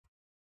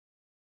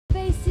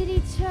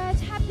City Church.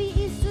 Happy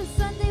Easter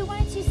Sunday. Why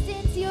don't you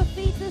stand to your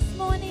feet this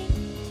morning?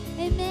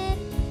 Amen.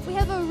 We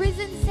have a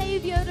risen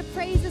Savior to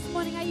praise this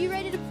morning. Are you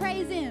ready to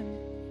praise Him?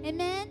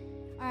 Amen.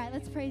 All right,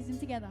 let's praise Him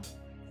together.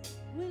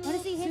 I want to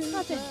see hands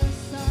clapping.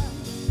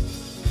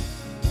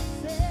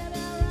 Set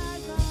our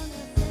eyes on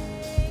the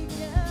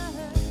Savior.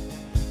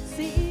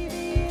 See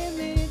the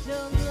image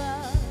of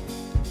love.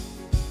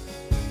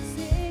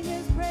 Sing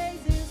His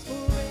praises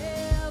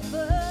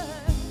forever.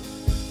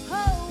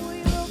 Oh,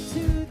 we look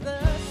to the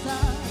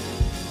sun.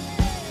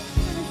 I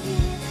want to see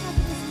hands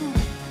clapping this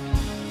morning.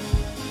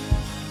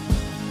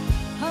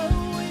 Oh,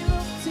 we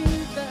look to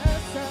the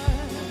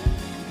sun.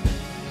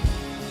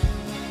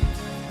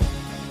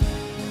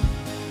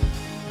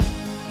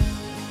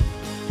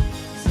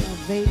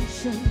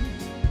 Salvation,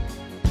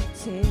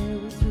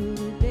 terror through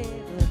the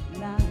dead of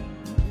night.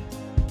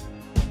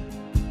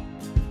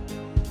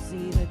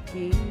 See the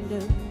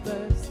kingdom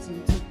burst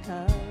into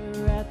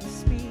color at the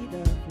speed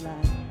of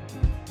light.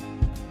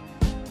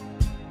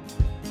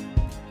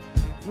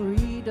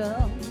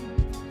 Freedom,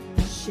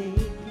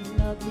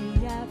 shaking of the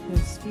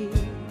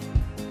atmosphere.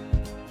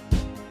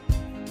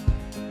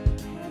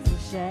 As the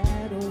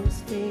shadows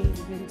fade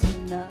into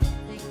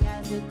nothing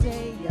as the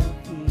day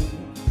appears.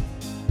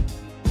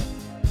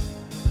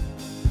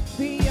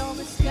 Beyond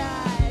the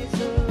skies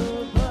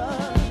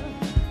above,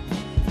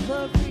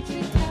 love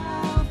reaching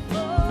out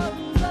for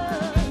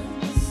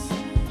us,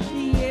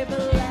 the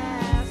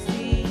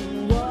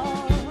everlasting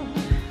one,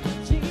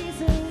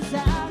 Jesus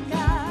our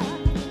God.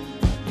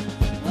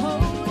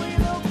 Oh, we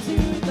look to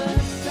the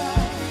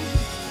sun,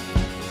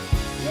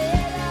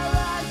 set our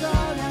eyes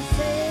on our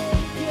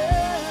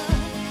Savior,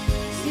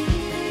 see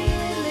the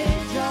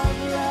image of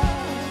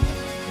love,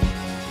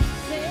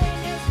 sing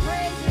His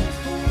praises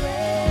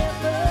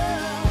forever.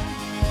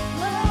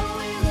 Oh,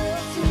 we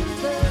look to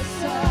the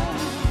sun.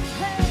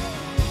 Hey,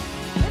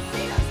 let's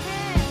see those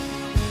hands.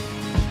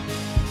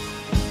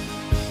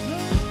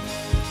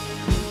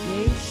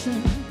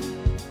 Nation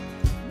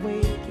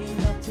waking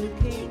up to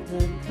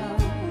kingdom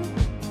come.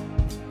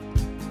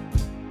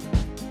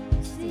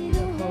 See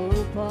the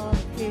hope of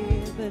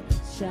heaven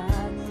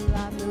shining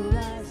like the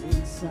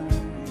rising sun.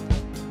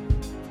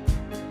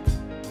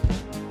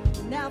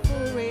 Now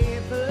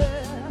forever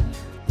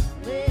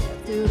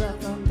lifted up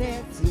from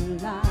death to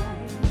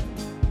life.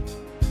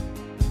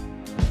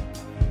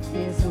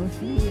 There's no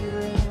fear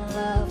in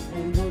love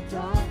and no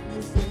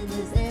darkness in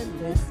this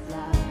endless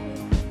life.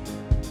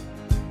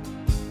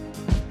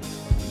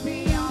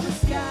 Beyond the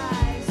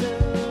skies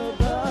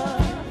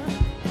above,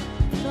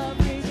 love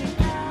reaching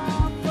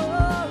out for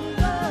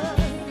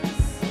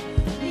us,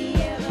 the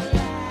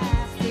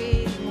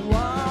everlasting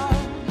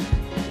one,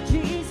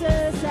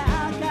 Jesus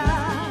our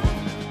God.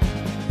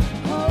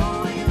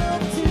 Oh, we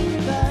look to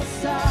the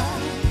sun,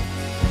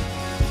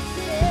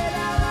 set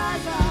our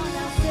eyes on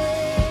our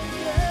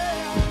Savior,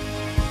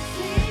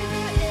 see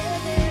the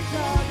image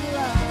of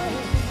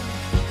love,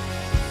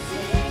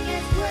 sing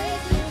His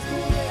praises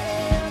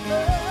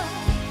forever.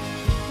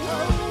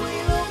 Oh, we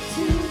look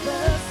to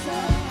the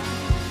sun.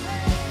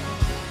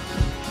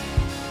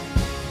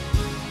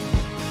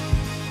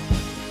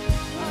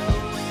 Oh,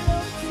 we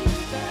look to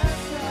the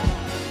sun.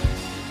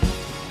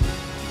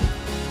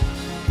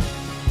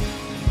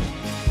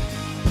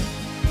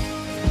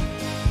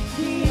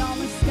 Beyond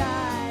the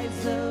skies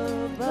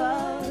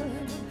above,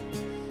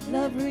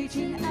 love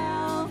reaching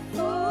out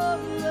for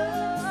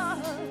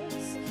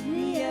us,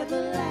 the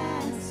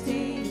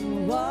everlasting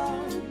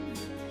one,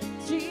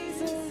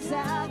 Jesus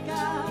our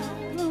God.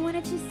 Come on, why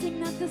don't you sing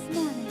that this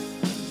morning?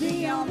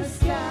 Beyond the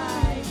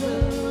skies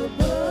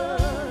above,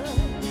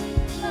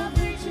 love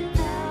reaching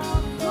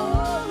out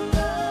for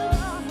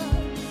us,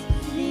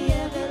 the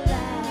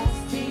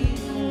everlasting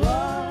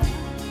one,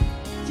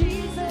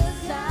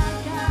 Jesus our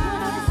God.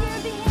 Come on, let's hear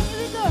every hand. Here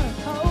we go.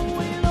 Oh,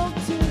 we look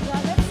to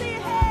God. Let's see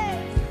your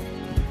hands.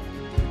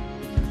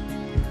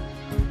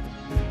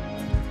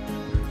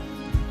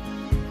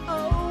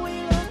 Oh, we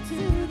look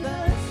to the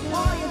sun.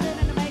 Oh, you're doing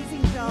an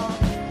amazing job.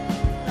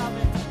 Love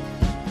it.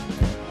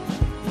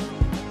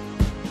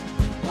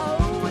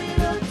 Oh, we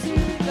look to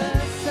the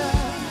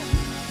sun.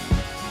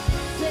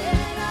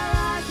 Set our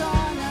eyes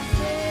on our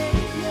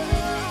Savior.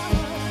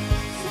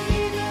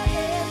 See the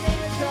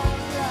image of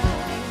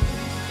love.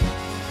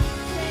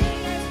 Sing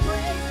His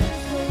praises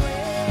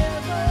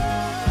forever.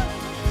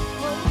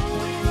 Oh,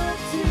 we look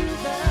to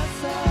the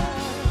sun.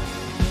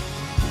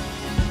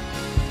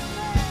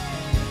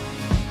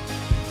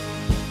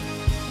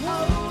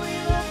 Oh, we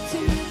look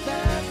to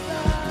the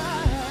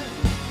sun.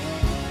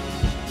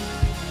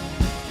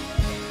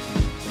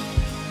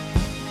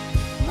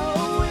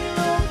 Oh, we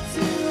look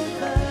to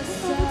the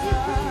sun.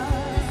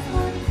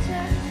 Morning,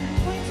 church.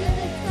 Why don't you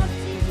lift up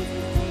Jesus'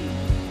 name?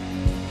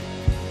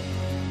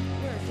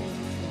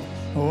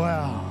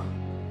 Wow.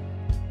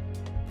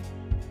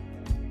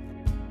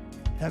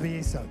 Happy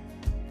Easter.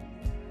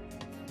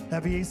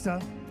 Happy Easter.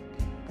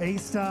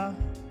 Easter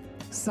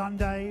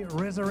Sunday,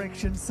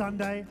 Resurrection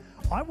Sunday.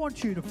 I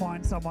want you to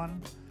find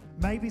someone,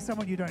 maybe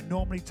someone you don't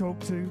normally talk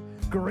to,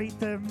 greet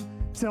them,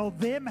 Tell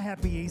them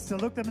happy Easter.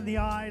 Look them in the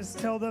eyes.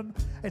 Tell them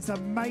it's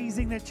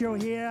amazing that you're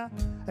here.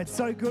 It's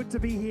so good to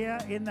be here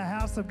in the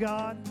house of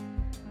God.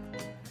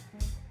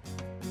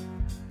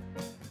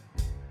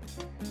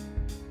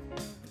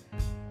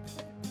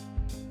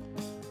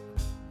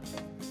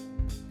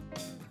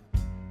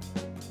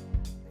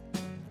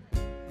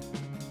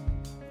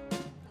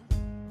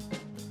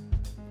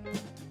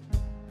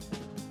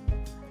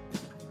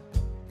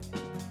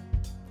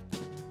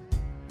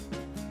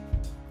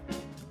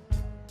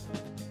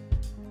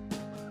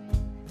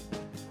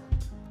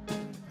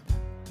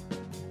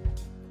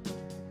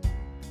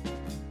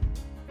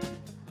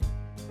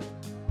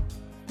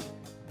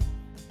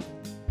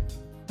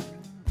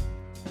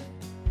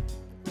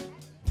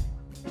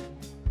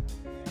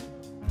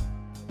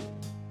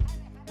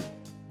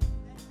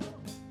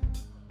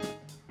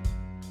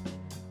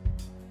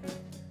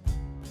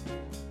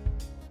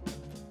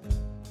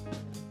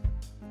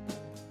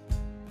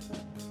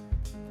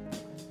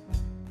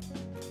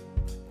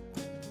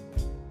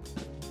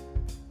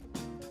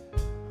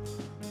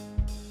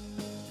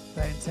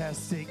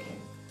 Fantastic.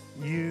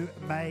 You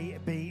may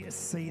be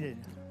seated.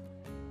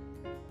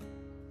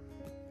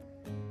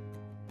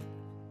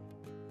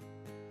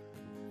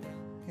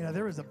 You know,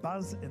 there is a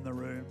buzz in the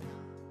room.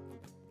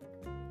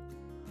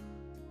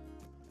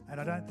 And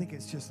I don't think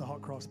it's just the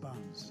hot cross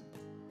buns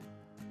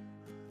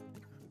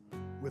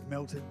with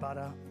melted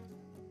butter.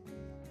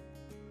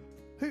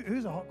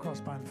 Who's a hot cross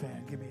bun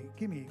fan?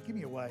 Give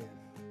me a wave.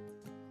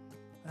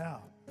 Yeah.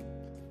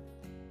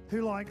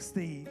 Who likes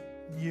the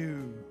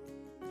new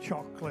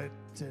chocolate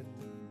and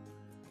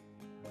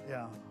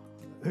yeah?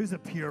 Who's a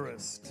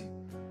purist?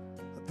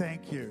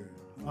 Thank you.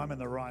 I'm in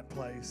the right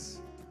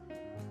place.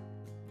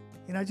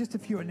 You know, just a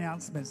few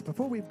announcements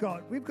before we've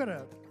got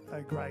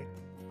a great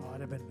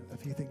item and a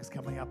few things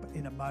coming up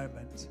in a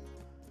moment.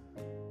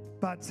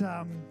 But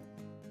let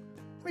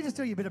me just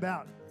tell you a bit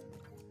about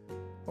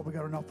what we've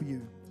got on offer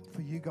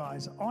for you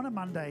guys on a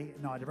Monday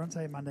night. Everyone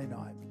say Monday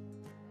night.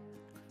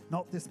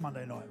 Not this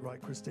Monday night,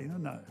 right, Christina?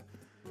 No,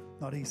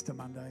 not Easter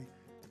Monday.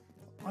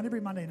 On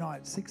every Monday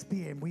night, 6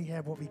 p.m., we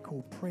have what we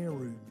call prayer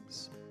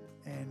rooms.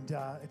 And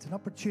it's an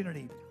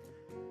opportunity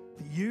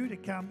for you to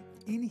come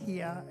in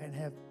here and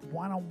have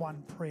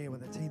one-on-one prayer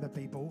with a team of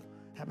people.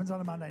 Happens on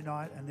a Monday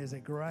night, and there's a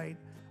great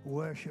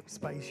worship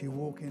space you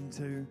walk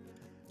into.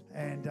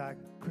 And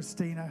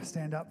Christina,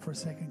 stand up for a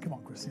second. Come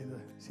on,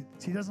 Christina.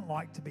 She doesn't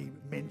like to be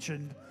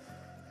mentioned.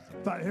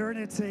 But her and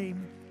her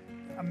team,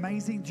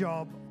 amazing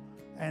job.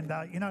 And,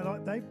 you know,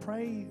 like, they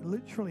pray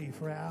literally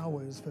for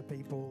hours for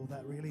people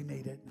that really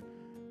need it.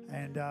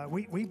 And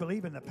we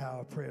believe in the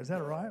power of prayer. Is that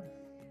all right?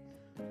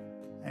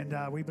 And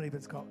we believe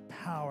it's got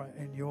power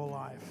in your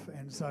life.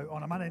 And so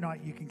on a Monday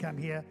night, you can come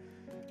here,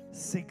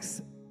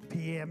 6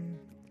 p.m.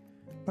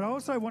 But I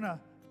also want to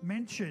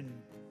mention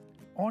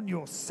on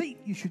your seat,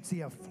 you should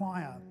see a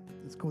flyer.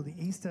 It's called the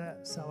Easter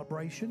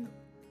Celebration.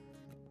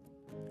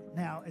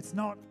 Now, it's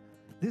not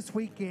this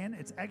weekend.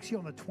 It's actually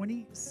on the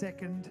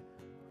 22nd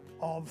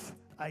of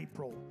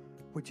April,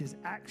 which is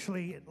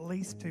actually at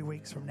least 2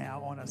 weeks from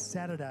now on a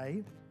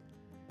Saturday.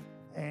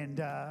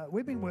 And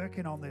we've been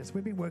working on this.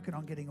 We've been working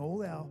on getting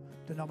all our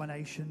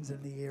denominations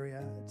in the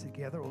area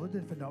together, all the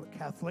different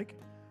Catholic,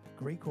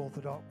 Greek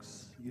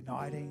Orthodox,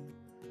 Uniting,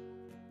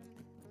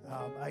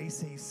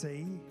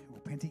 ACC, or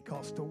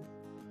Pentecostal,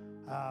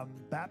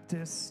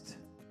 Baptist.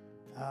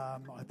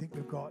 I think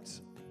we've got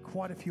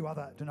quite a few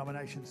other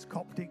denominations,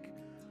 Coptic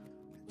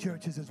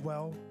churches as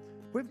well.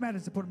 We've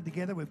managed to put them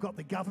together. We've got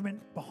the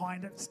government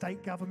behind it,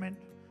 state government,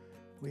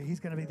 where he's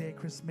going to be there.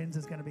 Chris Minns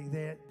is going to be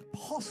there,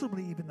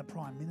 possibly even the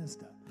Prime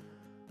Minister,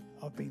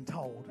 I've been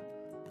told.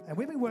 And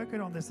we've been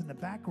working on this in the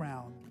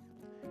background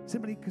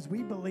simply because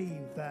we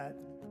believe that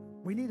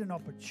we need an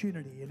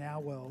opportunity in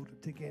our world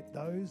to get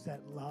those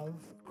that love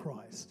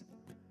Christ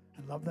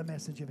and love the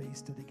message of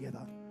Easter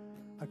together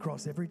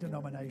across every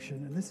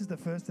denomination. And this is the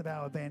first of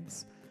our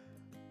events.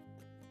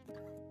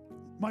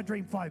 My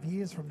dream 5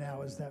 years from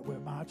now is that we're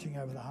marching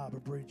over the Harbour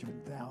Bridge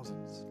in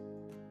thousands.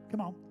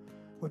 Come on.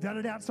 We've done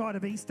it outside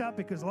of Easter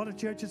because a lot of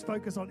churches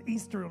focus on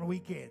Easter on a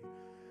weekend.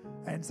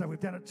 And so we've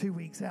done it 2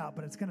 weeks out,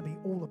 but it's going to be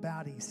all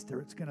about Easter.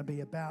 It's going to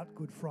be about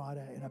Good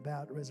Friday and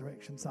about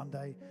Resurrection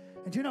Sunday.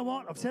 And do you know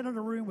what? I've sat in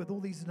a room with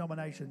all these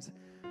denominations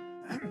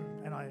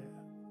and I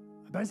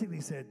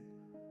basically said,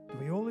 do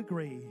we all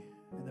agree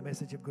in the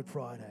message of Good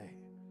Friday?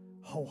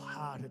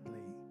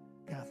 Wholeheartedly.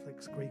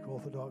 Catholics, Greek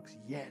Orthodox,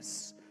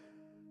 yes.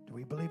 Do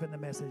we believe in the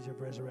message of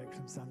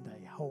Resurrection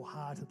Sunday?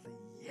 Wholeheartedly,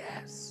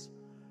 yes.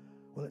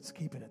 Well, let's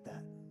keep it at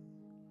that.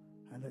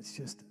 And let's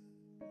just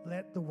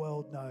let the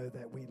world know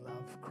that we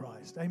love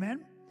Christ.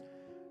 Amen?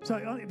 So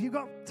if you've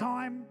got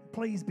time,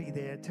 please be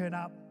there. Turn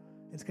up.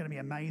 It's going to be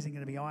amazing.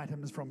 Going to be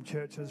items from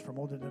churches, from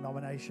all the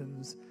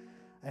denominations,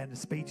 and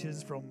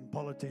speeches from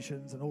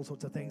politicians and all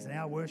sorts of things. And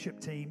our worship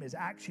team is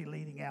actually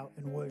leading out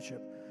in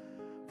worship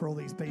for all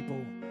these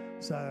people.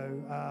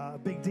 So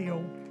big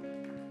deal.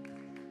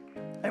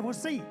 And we'll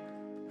see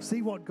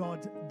what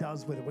God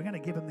does with it. We're going to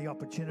give him the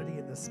opportunity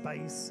and the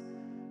space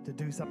to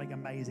do something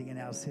amazing in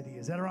our city.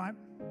 Is that all right?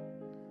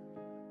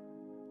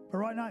 But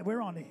right now,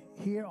 we're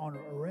here on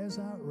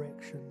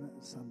Resurrection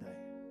Sunday.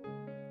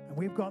 And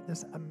we've got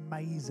this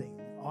amazing,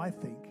 I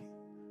think,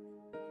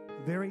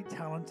 very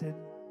talented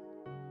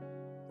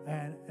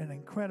and an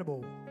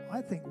incredible,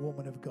 I think,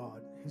 woman of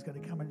God who's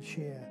going to come and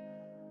share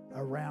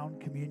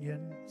around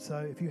communion. So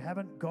if you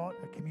haven't got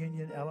a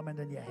communion element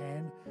in your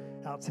hand,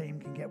 our team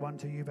can get one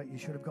to you, but you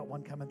should have got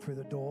one coming through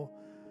the door.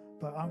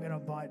 But I'm going to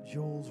invite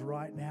Jules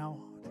right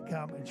now to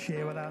come and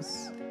share with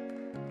us.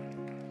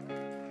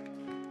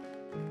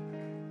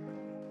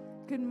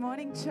 Good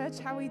morning, church.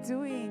 How are we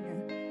doing?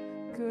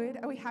 Good.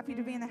 Are we happy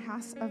to be in the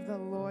house of the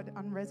Lord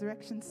on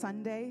Resurrection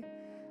Sunday?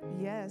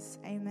 Yes.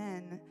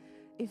 Amen.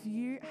 If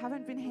you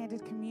haven't been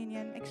handed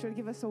communion, make sure to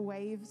give us a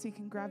wave so you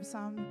can grab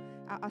some.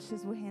 Our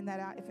ushers will hand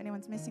that out. If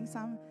anyone's missing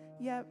some,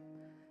 yep.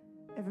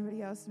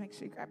 Everybody else, make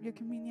sure you grab your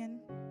communion.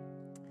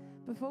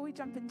 Before we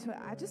jump into it,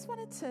 I just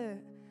wanted to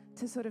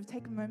sort of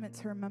take a moment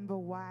to remember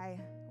why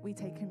we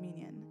take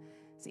communion.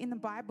 See, in the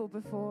Bible,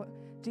 before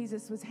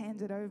Jesus was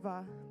handed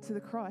over to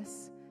the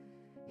cross,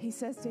 he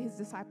says to his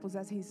disciples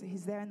as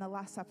he's there in the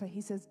Last Supper,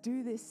 he says,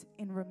 do this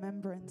in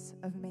remembrance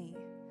of me.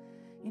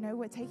 You know,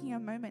 we're taking a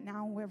moment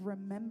now and we're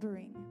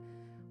remembering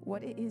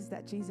what it is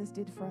that Jesus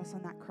did for us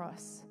on that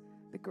cross.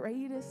 The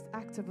greatest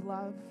act of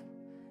love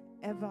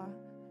ever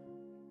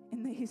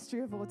in the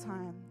history of all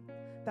time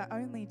that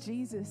only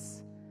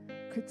Jesus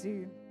could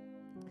do.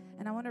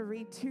 And I want to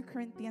read 2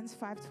 Corinthians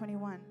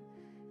 5:21.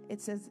 It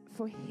says,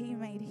 for he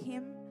made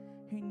him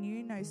who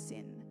knew no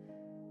sin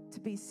to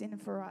be sin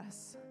for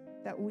us,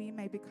 that we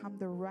may become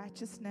the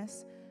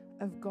righteousness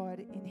of God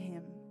in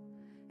him.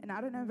 And I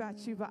don't know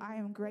about you, but I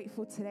am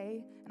grateful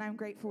today, and I'm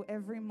grateful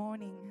every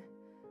morning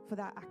for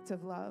that act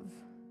of love,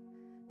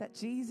 that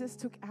Jesus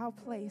took our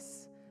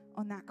place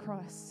on that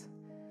cross,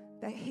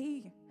 that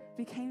he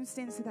became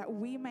sin so that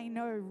we may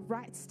know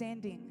right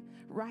standing,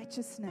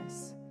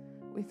 righteousness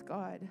with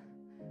God.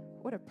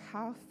 What a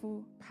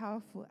powerful,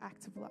 powerful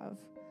act of love.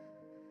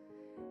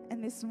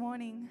 And this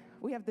morning,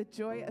 we have the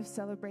joy of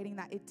celebrating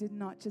that it did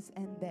not just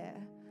end there.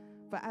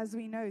 But as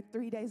we know,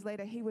 3 days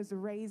later, he was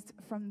raised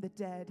from the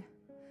dead,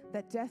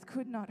 that death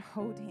could not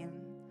hold him,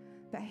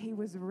 that he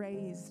was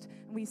raised.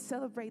 And we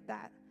celebrate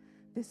that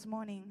this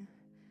morning.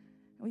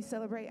 We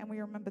celebrate and we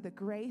remember the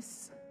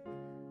grace,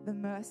 the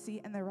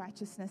mercy, and the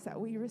righteousness that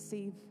we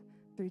receive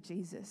through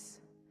Jesus.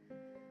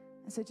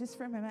 And so just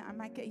for a moment, I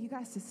might get you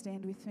guys to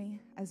stand with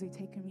me as we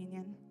take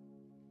communion.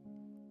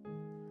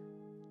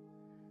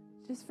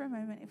 Just for a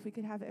moment, if we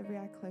could have every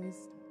eye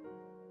closed.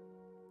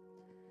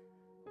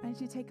 Why don't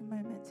you take a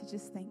moment to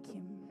just thank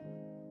him?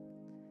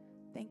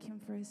 Thank him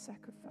for his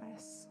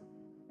sacrifice.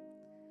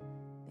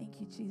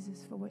 Thank you,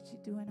 Jesus, for what you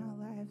do in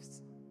our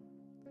lives.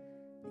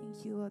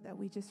 Thank you, Lord, that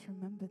we just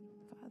remembered,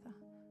 Father.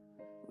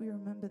 We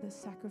remember the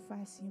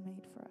sacrifice you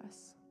made for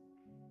us.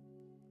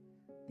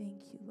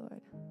 Thank you,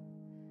 Lord.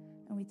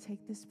 And we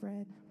take this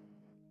bread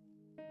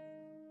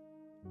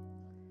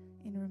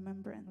in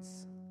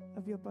remembrance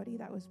of your body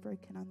that was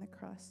broken on the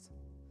cross.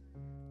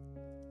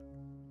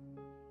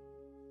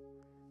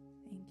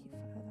 Thank you,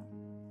 Father.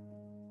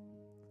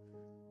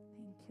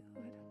 Thank you,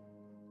 Lord.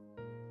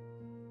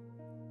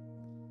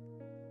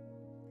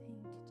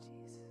 Thank you,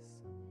 Jesus.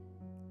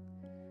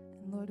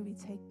 And Lord, we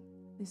take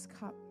this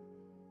cup.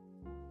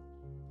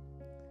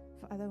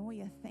 Father,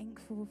 we are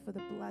thankful for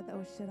the blood that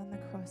was shed on the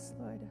cross,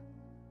 Lord,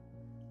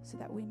 so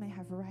that we may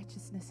have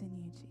righteousness in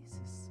you,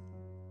 Jesus.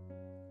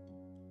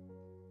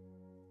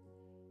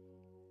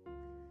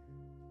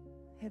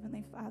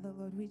 Heavenly Father,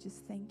 Lord, we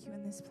just thank you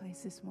in this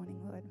place this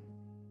morning, Lord.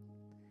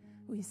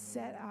 We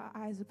set our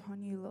eyes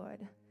upon you,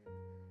 Lord,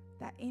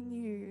 that in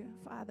you,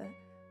 Father,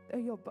 though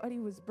your body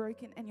was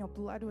broken and your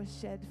blood was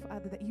shed,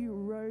 Father, that you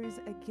rose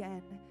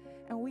again.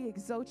 And we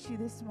exalt you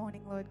this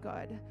morning, Lord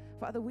God.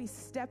 Father, we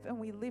step and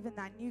we live in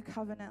that new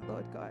covenant,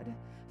 Lord God.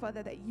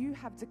 Father, that you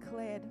have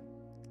declared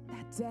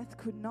that death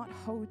could not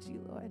hold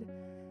you, Lord.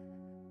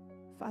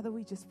 Father,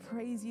 we just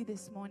praise you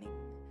this morning.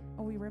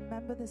 And we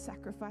remember the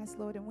sacrifice,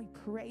 Lord, and we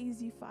praise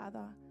you,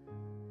 Father,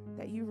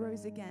 that you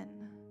rose again.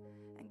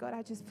 And God,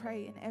 I just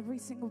pray in every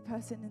single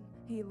person in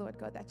here, Lord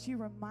God, that you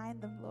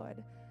remind them,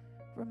 Lord.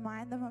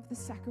 Remind them of the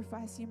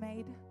sacrifice you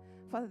made.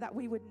 Father, that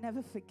we would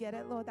never forget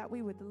it, Lord, that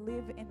we would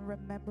live in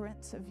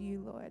remembrance of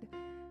you, Lord.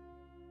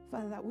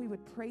 Father, that we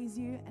would praise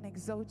you and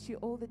exalt you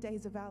all the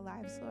days of our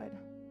lives, Lord.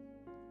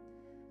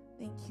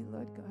 Thank you,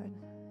 Lord God.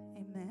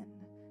 Amen.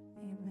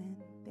 Amen.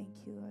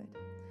 Thank you, Lord.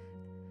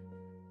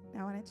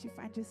 Now, why don't you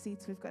find your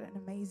seats? We've got an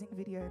amazing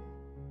video,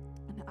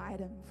 an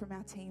item from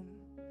our team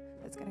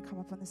that's going to come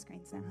up on the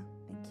screens now.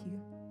 Thank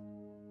you.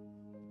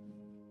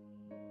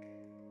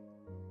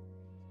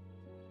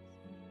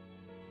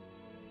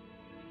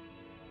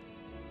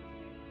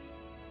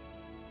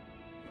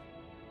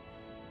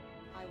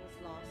 I was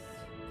lost.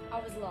 I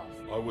was lost.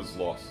 I was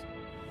lost.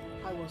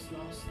 I was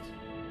lost.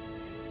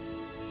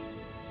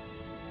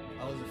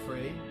 I was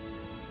afraid.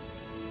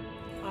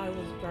 I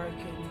was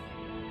broken.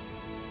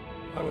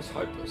 I was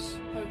hopeless.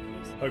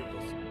 Hopeless.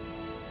 Hopeless.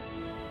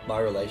 My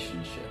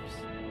relationships.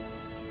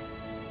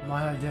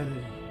 My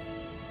identity.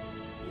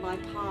 My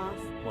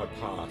past. My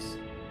past.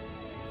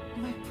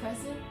 My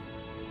present,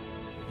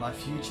 my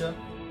future.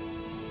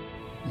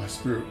 My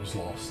spirit was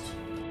lost.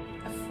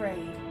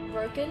 afraid,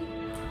 broken,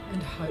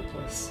 and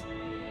hopeless.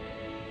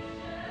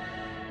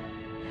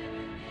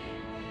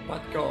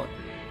 But God.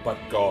 But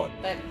God.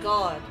 but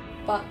God.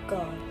 but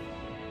God.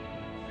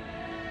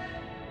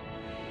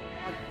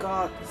 But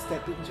God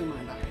stepped into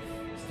my life.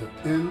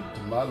 Stepped into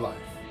my life.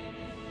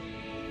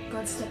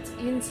 God stepped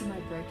into my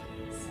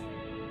brokenness,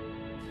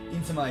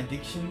 Into my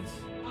addictions.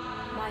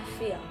 my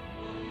fear,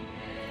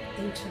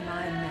 Into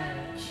my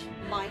marriage.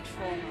 My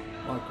trauma.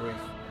 My grief.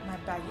 My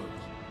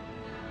baggage.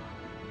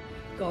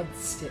 God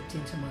stepped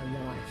into my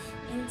life.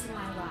 into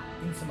my life,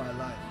 Into my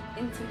life.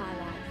 into my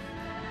life.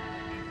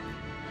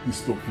 He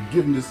spoke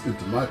forgiveness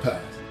into my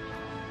past.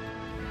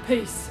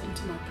 Peace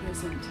into my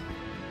present.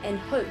 and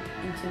hope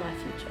into my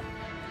future.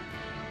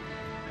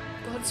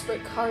 God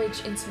spoke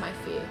courage into my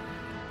fear.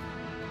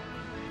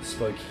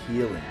 Spoke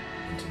healing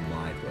into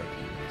my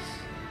brokenness.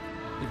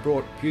 He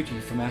brought beauty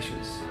from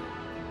ashes.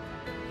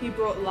 He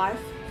brought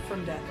life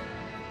from death.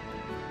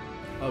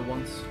 I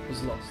once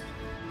was lost,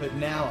 but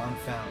now I'm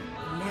found.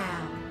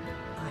 Now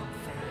I'm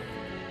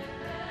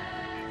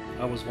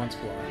found. I was once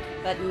blind.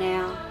 But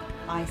now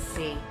I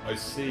see. I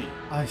see.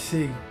 I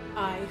see.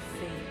 I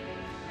see.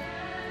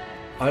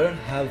 I don't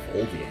have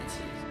all the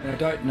answers, And I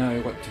don't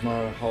know what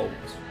tomorrow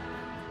holds.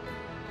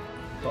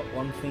 but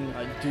one thing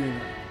I do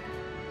know.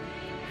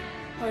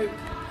 Hope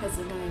has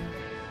a name.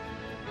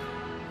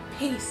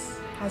 Peace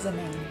has a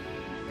name.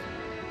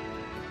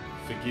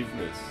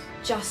 Forgiveness.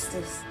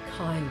 Justice,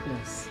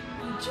 Kindness.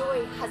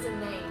 Joy has a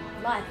name.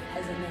 life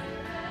has a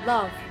name.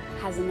 Love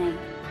has a name.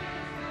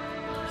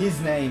 His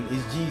name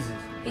is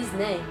Jesus. His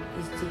name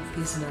is Jesus.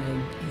 His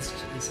name is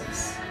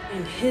Jesus.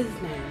 And his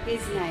name.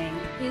 His name.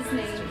 His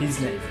name is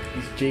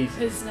Jesus.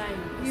 His name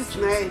is His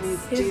Jesus. name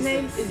is His Jesus.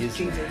 name is His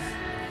Jesus. name.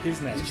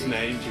 His name. His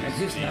name And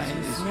his name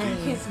is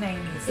Jesus.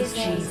 Jesus. His name His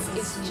name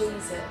is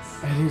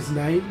Jesus. And his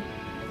name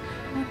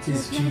Come on, is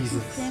church, why don't you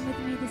Jesus. stand with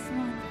me this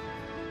morning.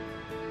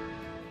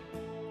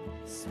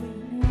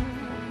 Swing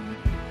wide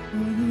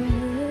on the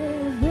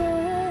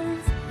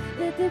heavens,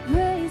 let the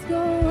praise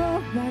go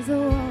up as the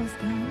walls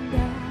come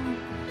down.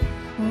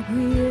 All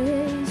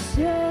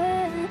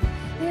creation,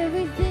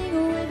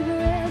 everything with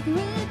breath,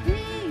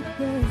 repeat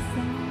the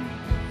sound.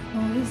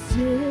 All his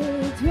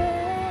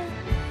children,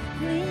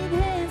 clean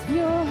hands,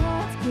 pure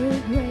hearts,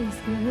 good grace,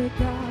 good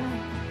God.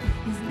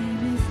 His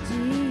name is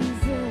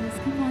Jesus.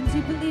 Come on, do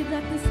you believe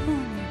that this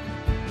morning?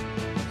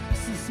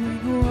 So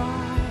swing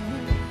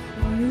wide,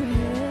 all you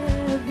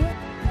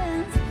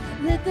heavens,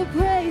 let the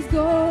praise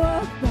go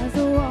up as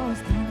the walls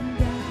come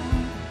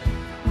down.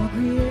 All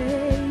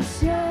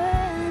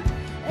creation,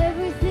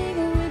 everything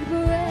with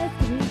breath,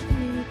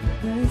 repeat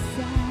the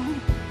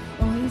sound.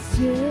 All his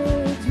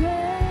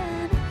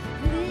children,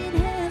 clean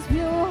hands,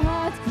 pure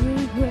hearts,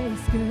 good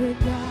grace, good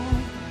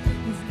God.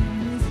 His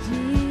name is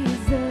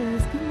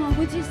Jesus. Come on,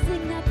 would you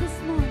sing that this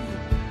morning?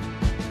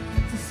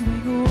 To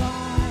swing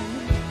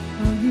wide,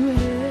 all you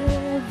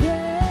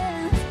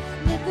heavens,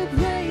 let the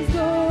praise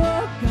go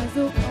up as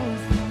the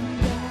walls come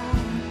down.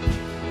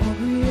 All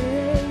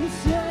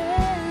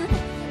creation,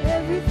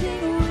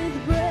 everything with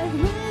breath,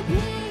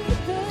 repeat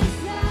the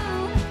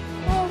sound.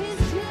 All his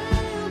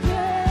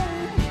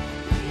children,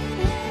 clean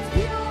hands,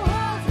 pure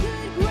hearts,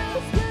 good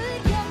grace,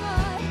 good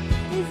God.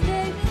 His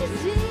name is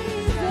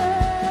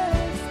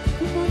Jesus.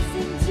 Come on,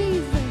 sing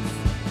Jesus.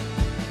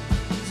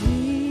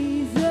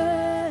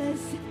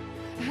 Jesus,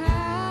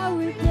 how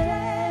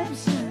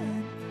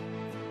redemption,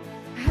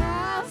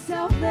 how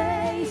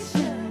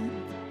salvation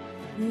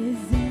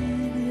is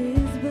in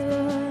his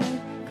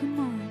blood. Come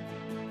on.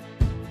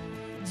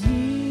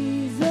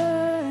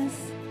 Jesus,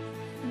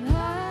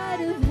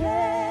 light of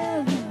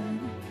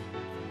heaven,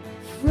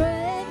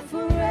 friend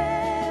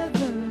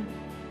forever,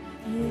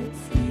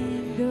 it's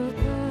kingdom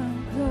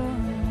come.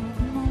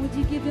 Come on, would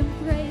you give him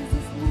praise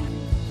this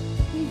morning?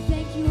 We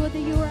thank you, Lord, that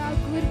you are our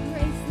good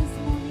grace this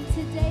morning,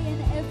 today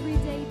and every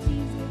day,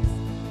 Jesus.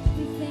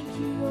 We thank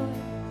you, Lord.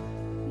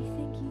 We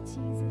thank you,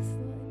 Jesus,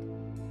 Lord.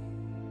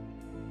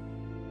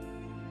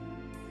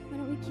 Why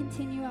don't we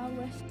continue our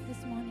worship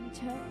this morning,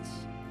 church?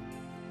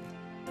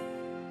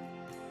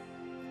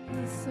 He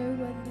is so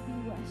worthy to be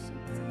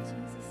worshipped in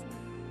Jesus'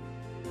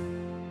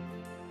 name.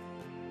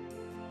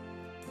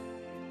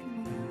 Come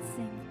on, let's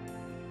sing.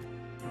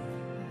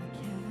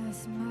 I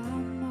cast my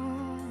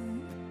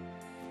mind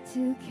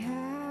to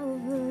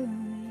Calvary,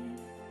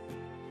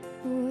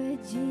 where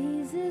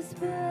Jesus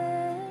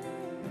bled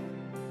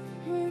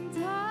and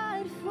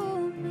died for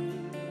me.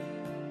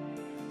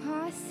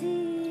 I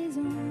see his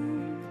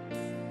wounds,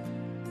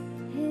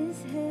 his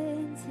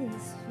hands,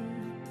 his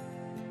feet,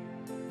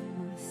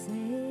 my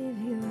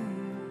Savior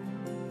on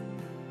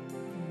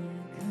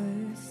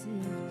the cursed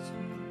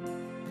tree.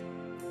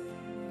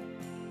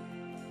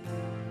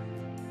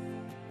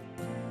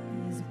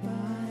 His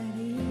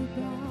body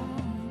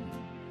bound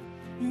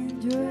and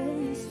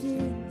drenched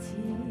in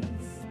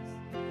tears,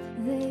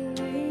 they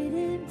laid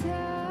him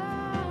down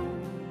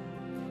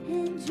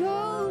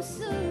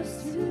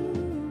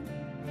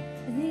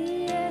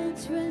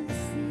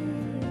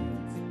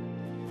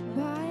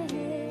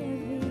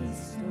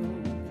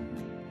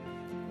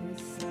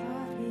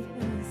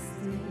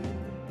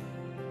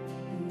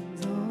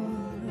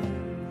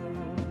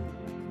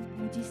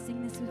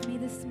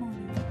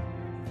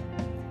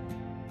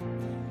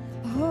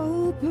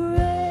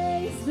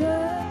praise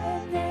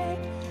the name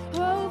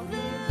of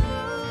the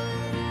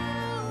Lord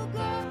our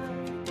God.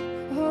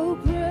 Oh,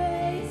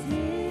 praise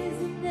his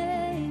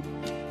name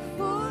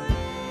forevermore.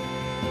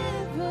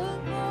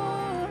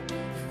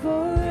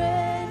 For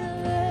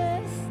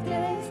endless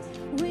days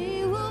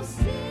we will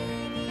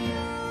sing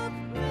your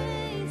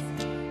praise.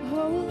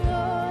 Oh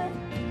Lord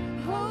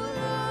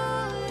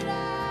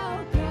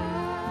our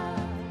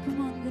God.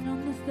 Come on, then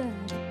on the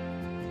third.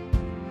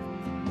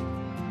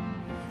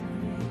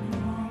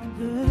 On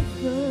the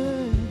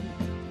third,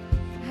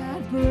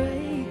 at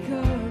break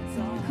of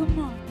dawn, come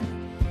on,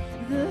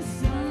 the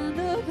Son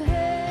of Heaven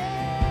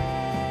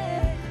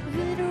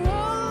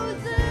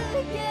rose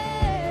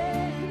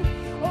again.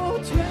 Oh,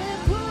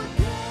 trample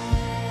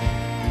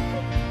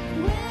death,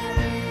 where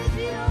is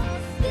your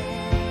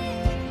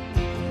sting?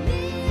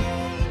 The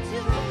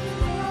angels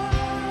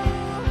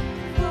roar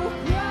for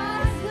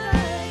Christ the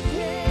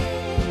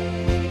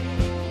King.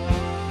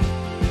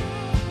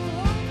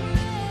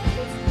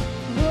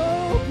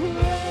 Oh,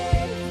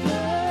 praise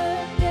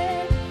the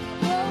name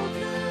of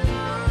the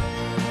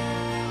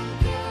Lord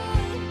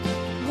God.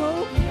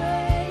 Oh,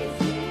 praise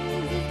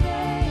his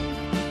name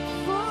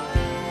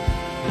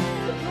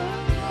forevermore.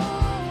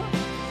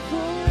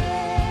 For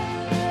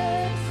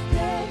endless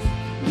days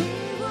we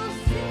will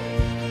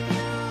sing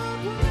your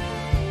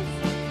praise.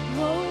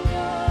 Oh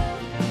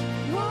Lord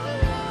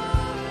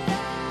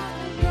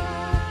our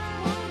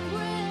God,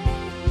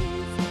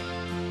 praise.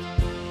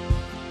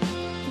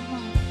 Come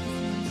on,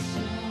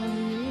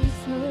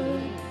 shouts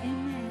heard,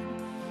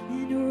 amen,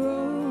 in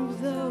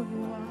robes of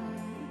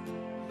white,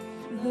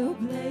 the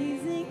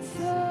blazing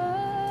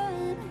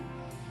sun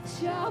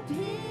shall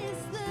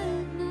pierce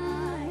the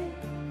night,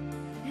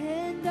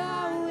 and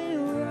I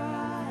will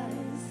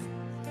rise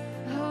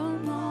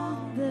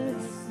among the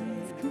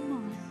saints. Come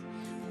on,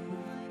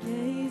 my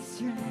gaze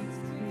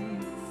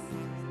transfixed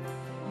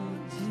on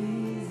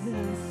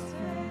Jesus'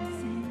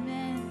 face,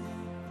 amen.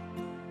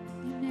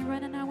 Amen.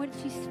 Right now, why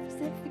don't you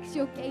fix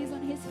your gaze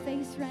on his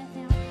face right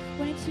now?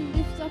 Why don't you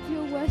lift up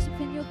your worship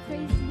and your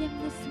praise to him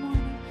this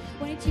morning?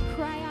 Why don't you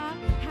cry out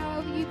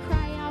however you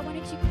cry out? Why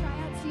don't you cry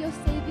out to your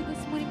Savior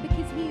this morning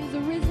because he is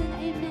risen,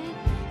 amen.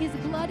 His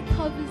blood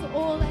covers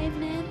all,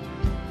 amen.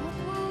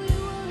 Oh, we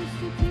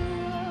worship you,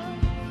 Lord.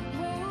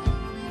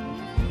 Oh,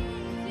 we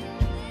praise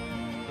your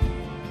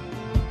name.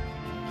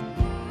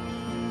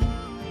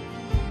 Oh, we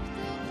lift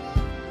up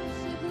our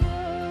worship,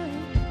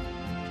 Lord.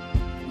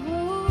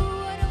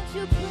 Oh, why don't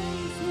you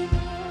praise him,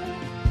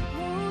 Lord?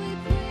 Oh, we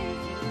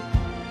praise you,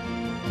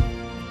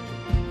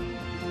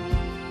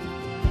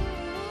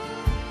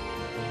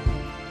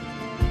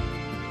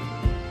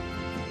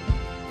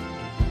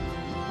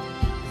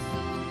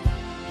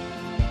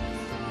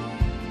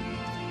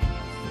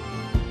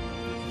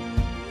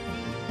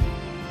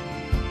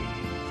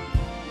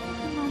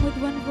 Come on, with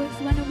one voice,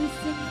 why don't we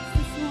sing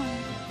this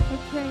morning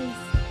of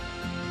praise?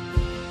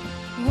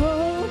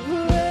 Oh,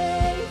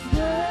 praise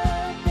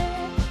the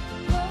name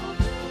of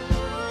the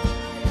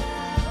Lord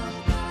our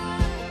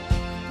God.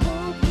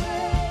 Oh,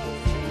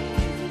 praise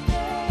his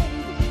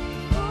name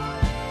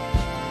forevermore.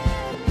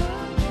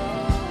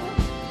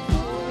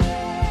 For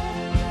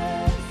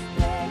endless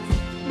days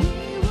we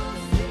will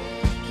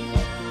sing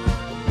your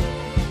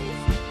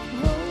praise.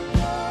 Oh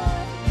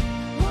Lord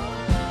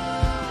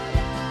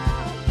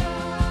our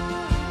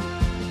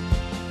God.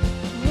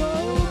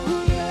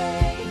 Oh,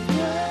 praise the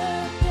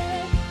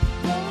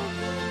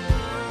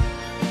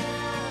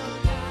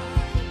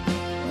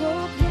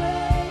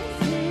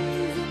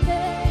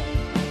name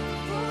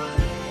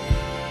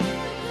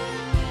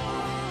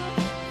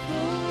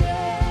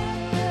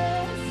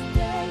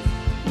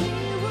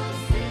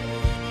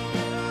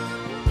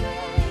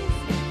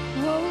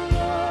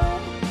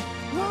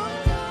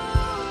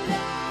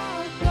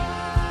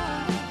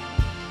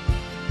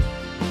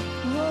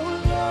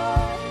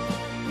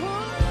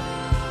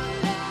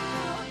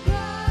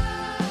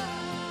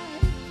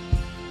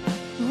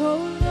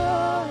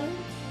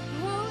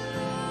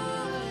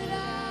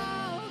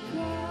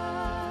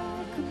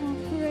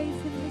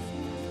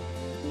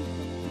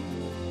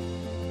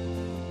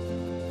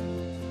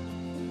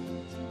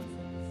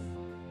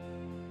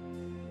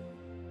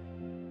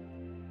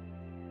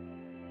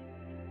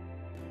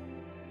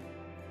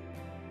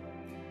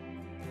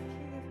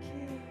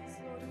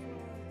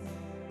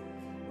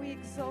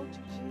exalt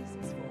you,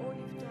 Jesus, for all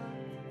you've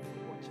done,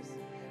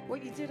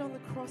 what you did on the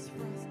cross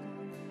for us,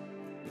 God.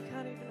 We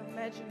can't even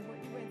imagine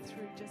what you went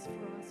through just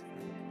for us,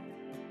 Father God.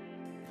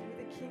 You're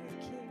the King of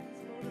Kings,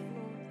 Lord of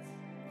Lords.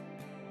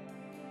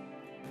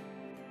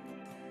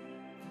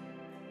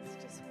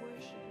 Let's just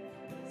worship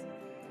and praise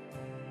Him.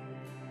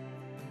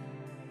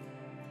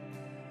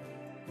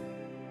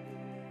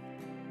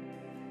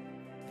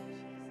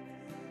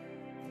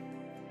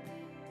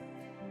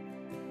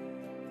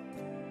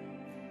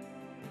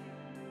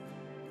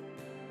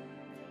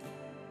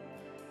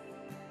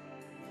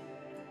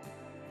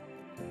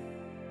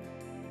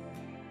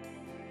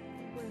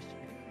 Worship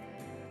you.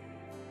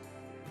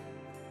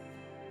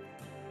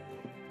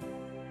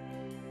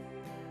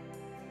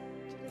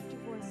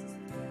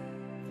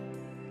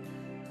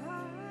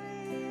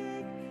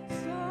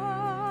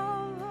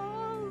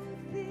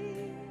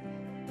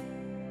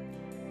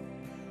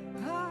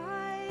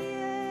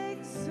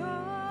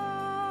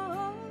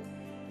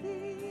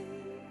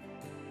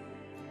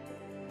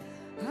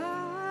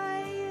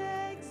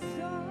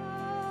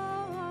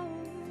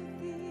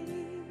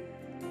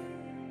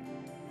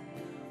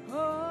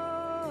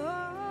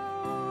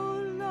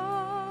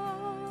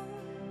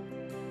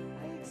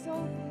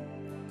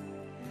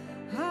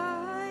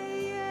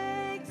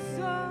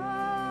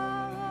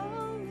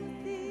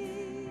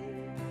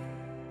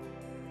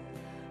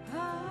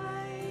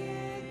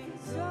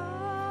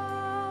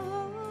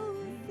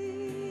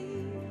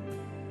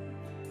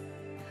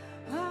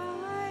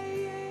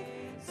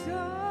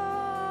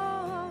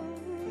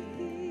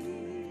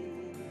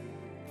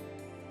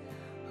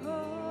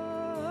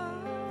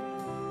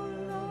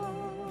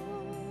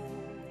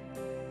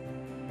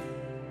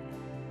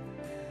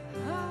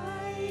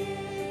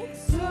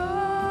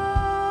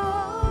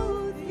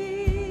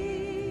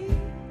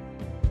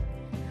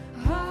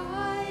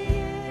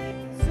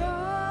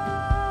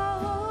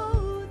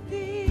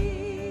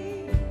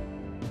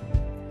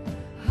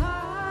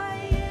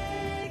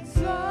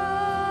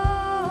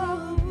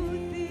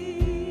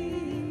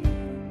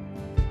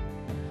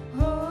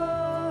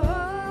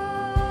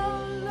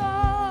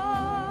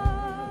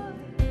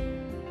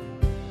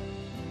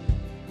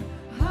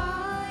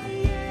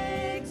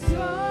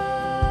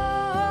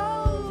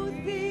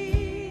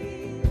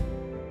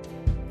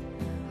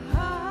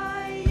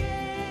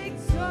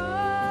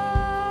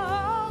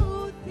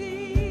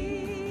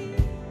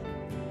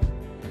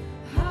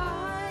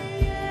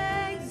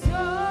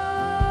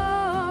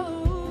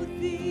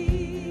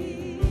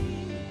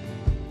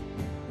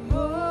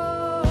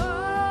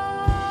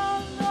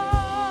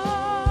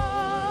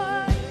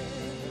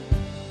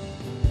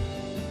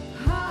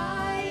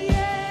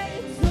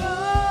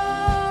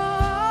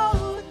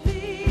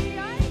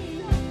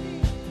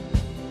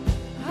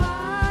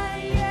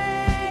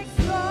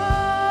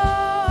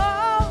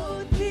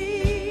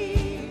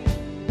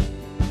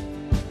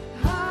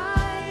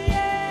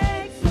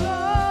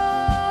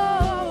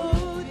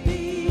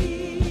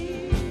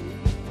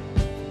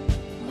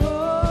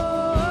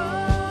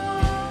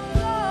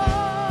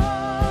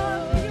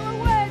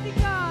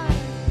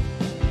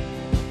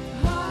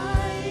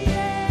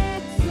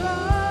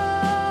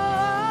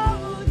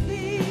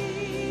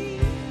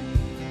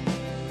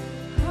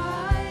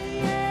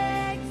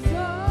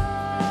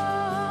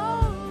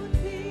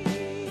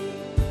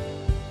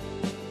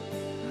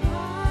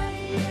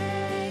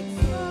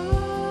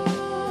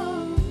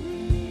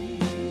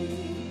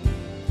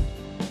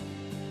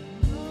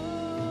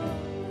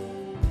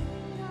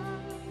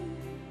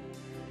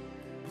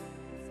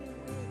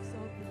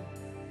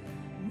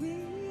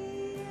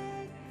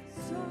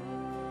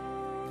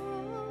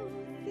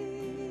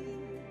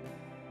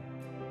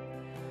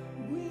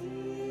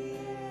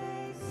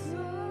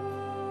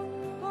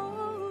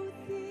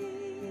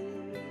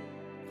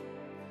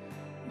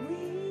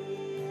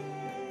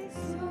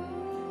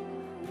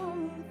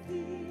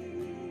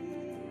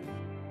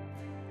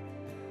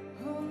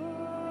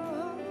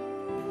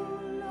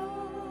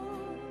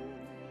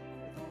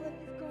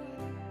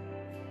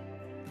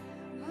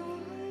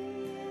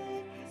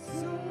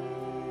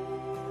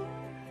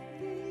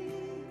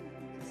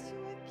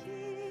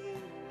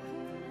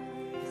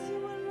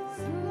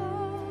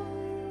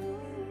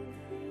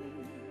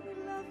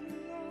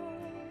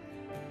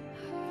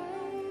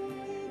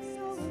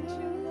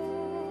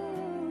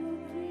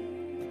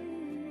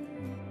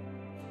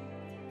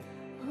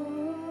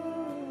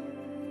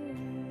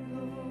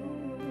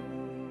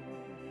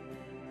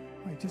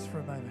 just for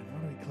a moment, why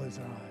don't we close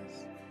our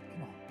eyes?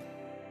 Come on.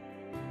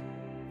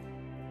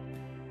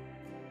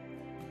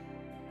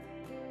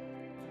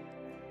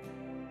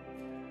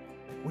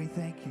 We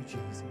thank you,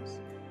 Jesus.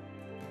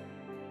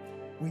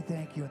 We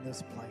thank you in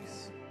this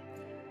place.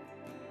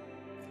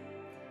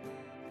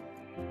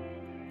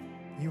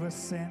 You were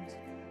sent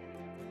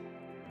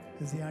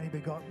as the only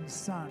begotten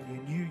Son. You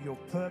knew your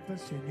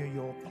purpose. You knew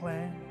your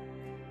plan.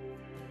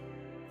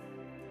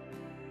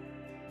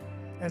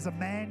 As a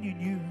man, you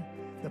knew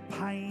the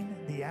pain,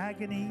 the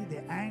agony,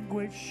 the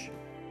anguish.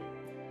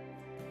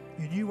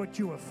 You knew what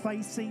you were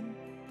facing,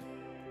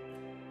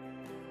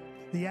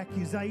 the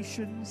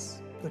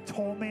accusations, the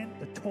torment,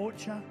 the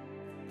torture.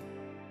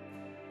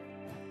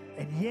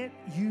 And yet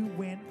you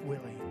went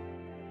willing.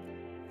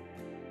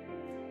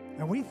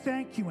 And we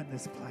thank you in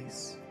this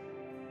place.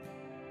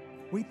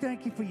 We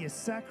thank you for your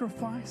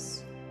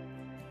sacrifice.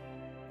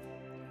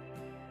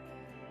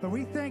 But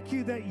we thank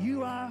you that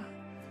you are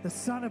the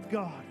Son of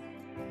God,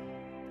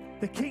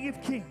 the King of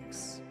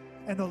Kings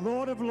and the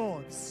Lord of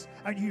Lords.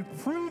 And you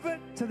prove it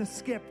to the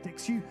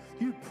skeptics. You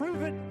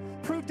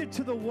proved it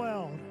to the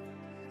world.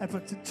 And for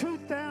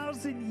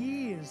 2,000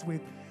 years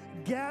we've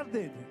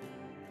gathered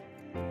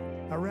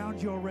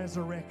around your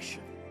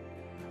resurrection,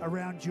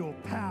 around your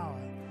power.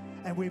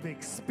 And we've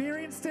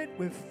experienced it,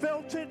 we've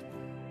felt it.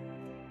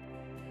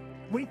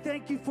 We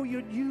thank you for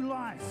your new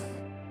life.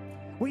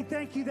 We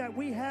thank you that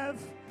we have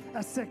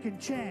a second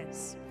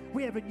chance.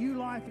 We have a new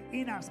life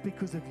in us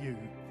because of you.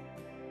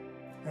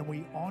 And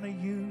we honor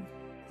you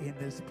in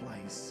this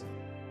place.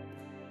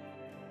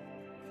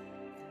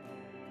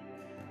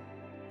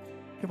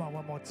 Come on,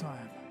 one more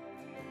time.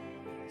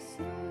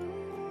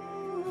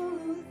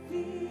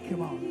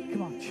 Come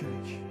on,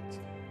 church.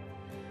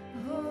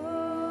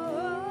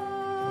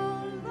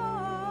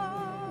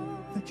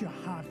 Let your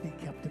heart be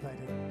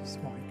captivated this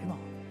morning. Come on.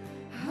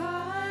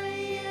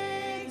 I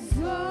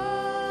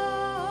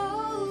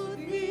exalt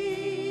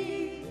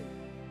thee.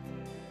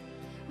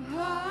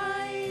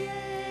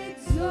 I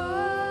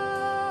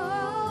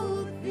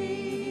exalt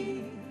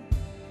thee.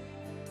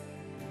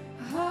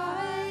 I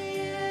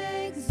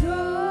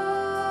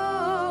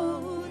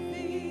exalt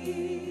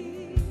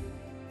thee.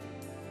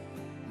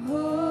 Oh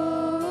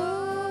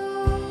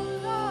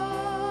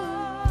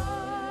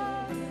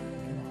Lord.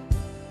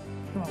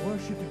 Come on,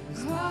 worship him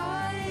this morning. I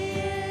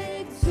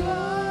exalt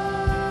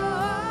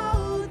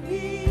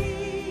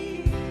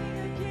thee,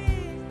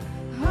 King.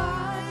 I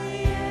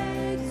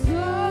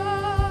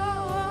exalt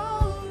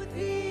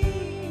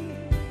thee.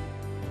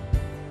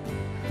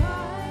 I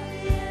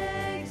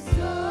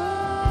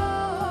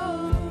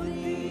exalt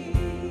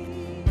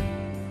thee.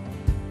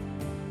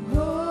 Oh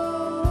Lord.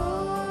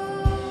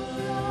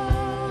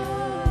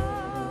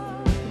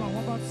 Come on,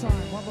 one more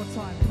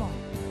time, come on.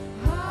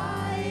 I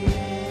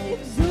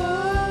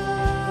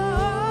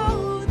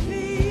exalt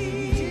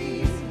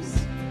thee,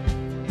 Jesus.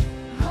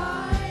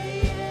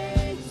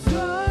 I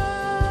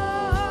exalt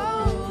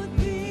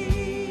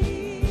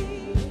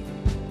thee.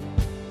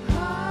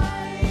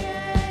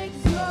 I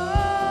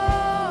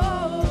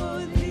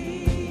exalt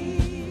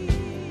thee.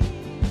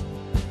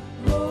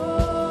 Oh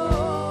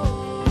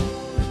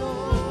Lord.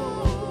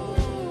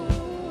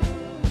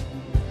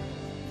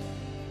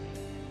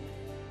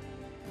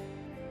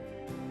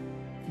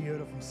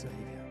 Beautiful Savior.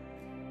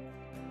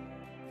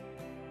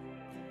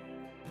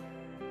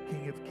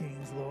 King of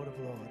Kings, Lord of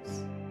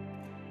Lords.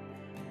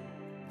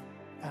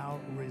 Our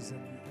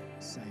risen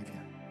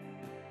Savior.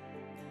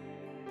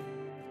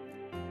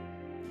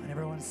 And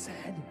everyone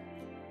said,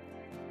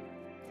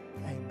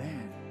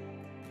 Amen.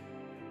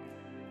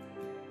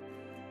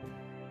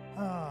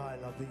 Oh, I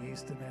love the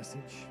Easter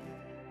message.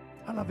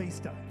 I love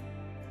Easter.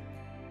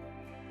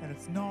 And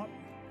it's not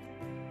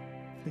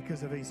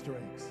because of Easter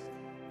eggs.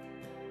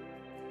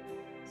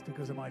 It's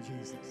because of my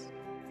Jesus.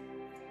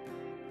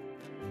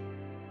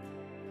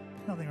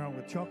 Nothing wrong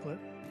with chocolate.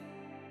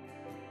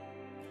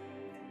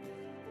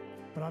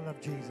 But I love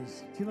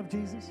Jesus. Do you love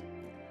Jesus?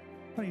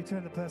 Why don't you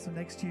turn to the person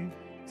next to you,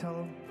 tell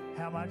them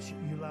how much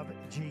you love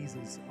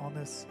Jesus on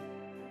this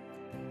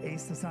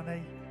Easter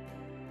Sunday.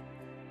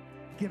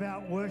 Give our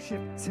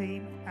worship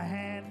team a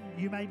hand.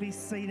 You may be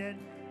seated.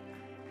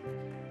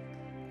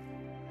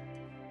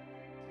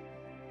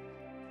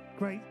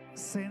 Great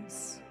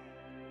sense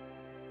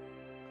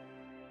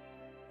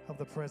of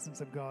the presence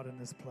of God in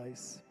this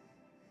place.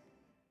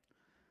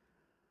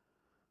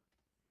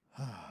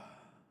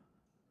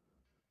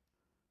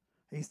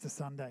 Easter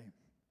Sunday.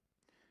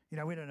 You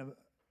know, we had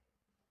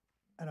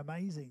an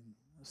amazing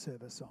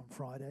service on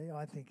Friday.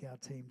 I think our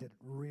team did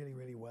really,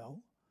 really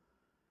well.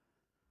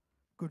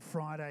 Good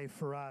Friday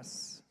for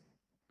us.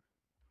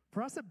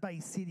 For us at Bay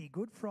City,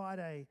 Good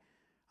Friday,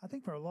 I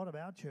think for a lot of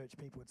our church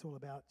people, it's all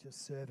about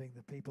just serving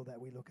the people that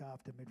we look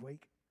after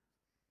midweek.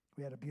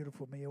 We had a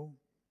beautiful meal.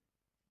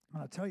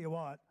 And I'll tell you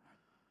what,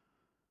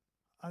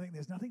 I think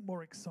there's nothing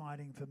more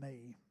exciting for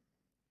me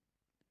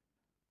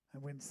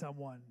than when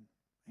someone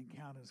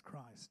encounters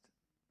Christ.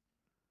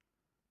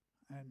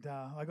 And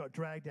I got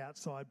dragged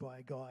outside by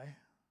a guy,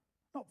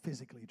 not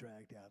physically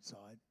dragged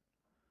outside,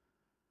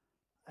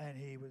 And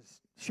he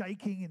was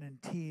shaking and in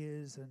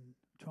tears and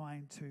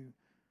trying to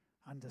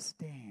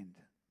understand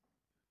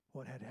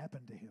what had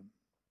happened to him.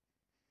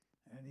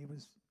 And he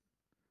was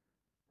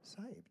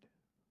saved.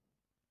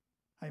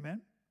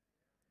 Amen?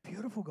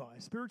 Beautiful guy,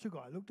 spiritual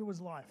guy. Looked at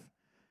his life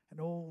in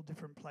all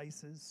different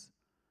places.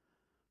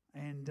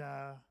 And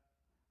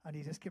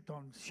he just kept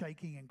on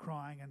shaking and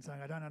crying and saying,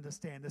 I don't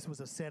understand. This was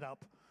a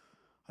setup.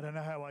 I don't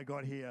know how I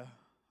got here.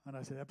 And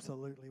I said,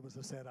 absolutely, it was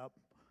a setup.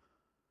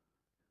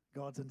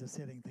 God's into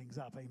setting things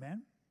up.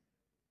 Amen?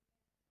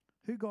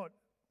 Who got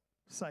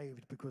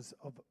saved because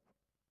of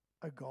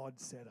a God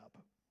setup?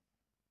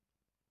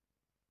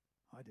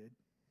 I did,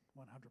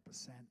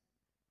 100%.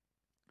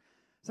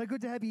 So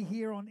good to have you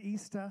here on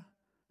Easter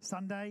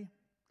Sunday.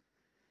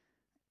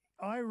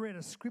 I read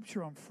a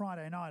scripture on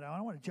Friday night. I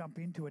don't want to jump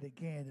into it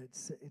again.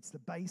 It's the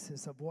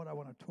basis of what I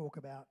want to talk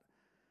about,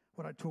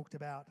 what I talked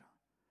about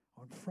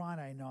on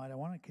Friday night. I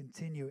want to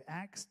continue.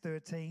 Acts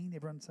 13.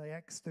 Everyone say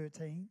Acts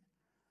 13.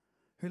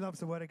 Who loves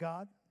the Word of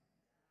God?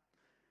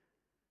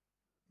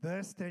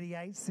 Verse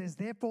 38 says,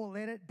 therefore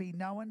let it be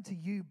known to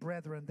you,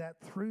 brethren, that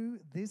through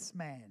this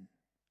man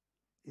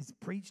is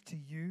preached to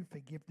you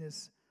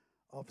forgiveness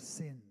of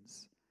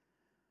sins.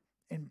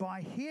 And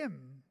by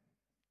him,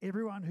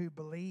 everyone who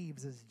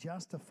believes is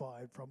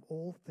justified from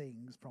all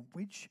things from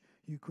which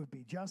you could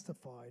be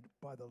justified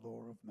by the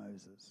law of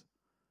Moses.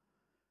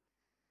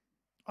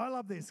 I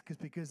love this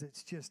because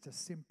it's just a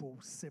simple,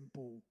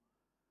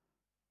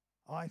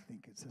 I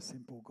think it's a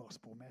simple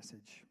gospel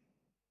message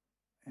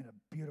and a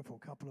beautiful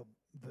couple of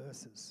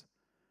verses.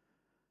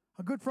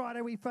 On Good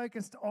Friday, we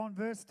focused on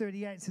verse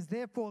 38. It says,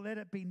 therefore let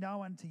it be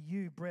known to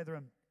you,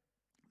 brethren,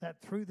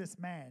 that through this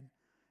man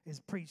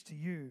is preached to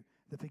you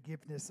the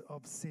forgiveness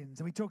of sins.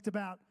 And we talked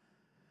about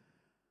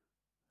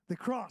the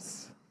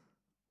cross,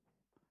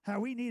 how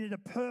we needed a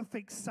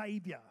perfect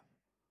Savior.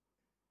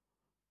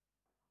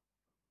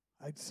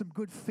 I had some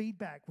good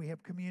feedback. We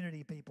have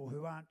community people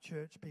who aren't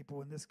church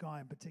people, and this guy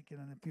in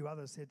particular and a few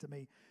others said to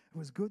me, it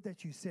was good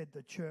that you said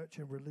the church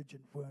and religion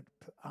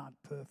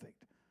aren't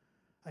perfect.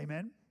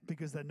 Amen?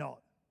 Because they're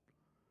not.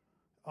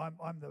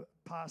 I'm the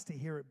pastor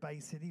here at Bay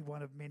City,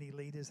 one of many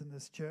leaders in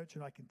this church,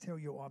 and I can tell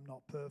you I'm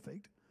not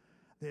perfect.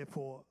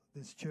 Therefore,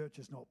 this church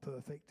is not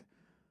perfect.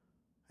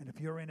 And if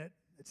you're in it,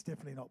 it's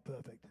definitely not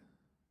perfect.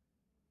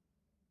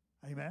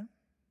 Amen?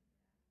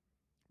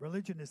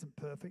 Religion isn't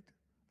perfect.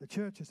 The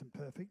church isn't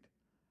perfect.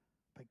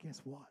 But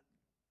guess what?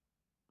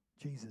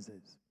 Jesus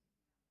is.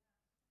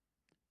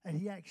 And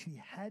he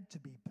actually had to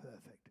be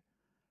perfect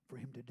for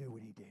him to do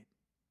what he did.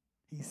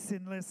 He's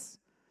sinless.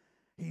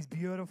 He's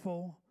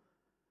beautiful.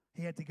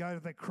 He had to go to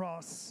the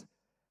cross,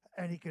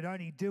 and he could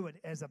only do it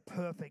as a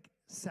perfect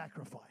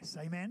sacrifice.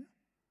 Amen?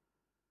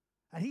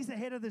 And he's the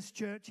head of this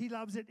church. He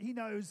loves it. He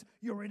knows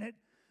you're in it.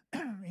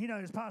 He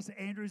knows Pastor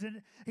Andrew's in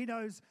it. He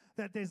knows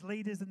that there's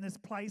leaders in this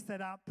place that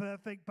aren't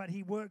perfect, but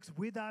he works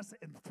with us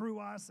and through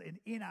us and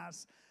in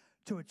us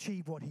to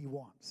achieve what he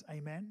wants.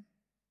 Amen?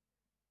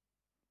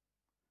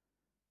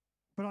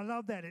 But I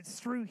love that. It's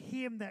through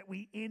him that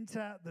we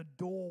enter the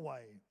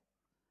doorway.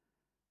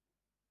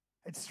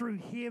 It's through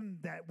him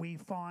that we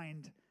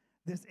find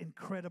this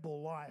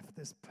incredible life,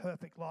 this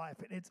perfect life.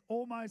 And it's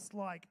almost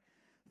like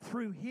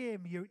through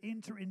him you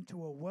enter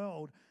into a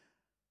world.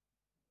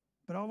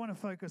 But I want to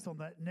focus on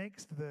that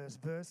next verse,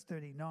 verse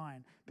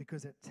 39,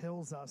 because it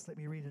tells us, let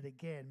me read it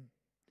again.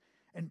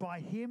 And by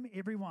him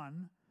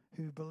everyone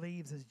who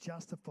believes is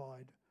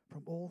justified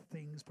from all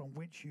things from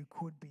which you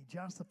could be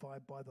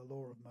justified by the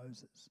law of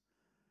Moses.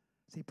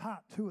 See,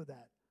 part 2 of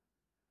that.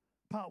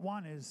 Part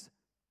 1 is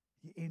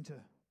you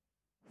enter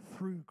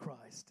through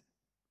Christ,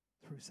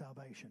 through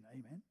salvation.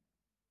 Amen?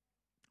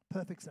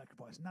 Perfect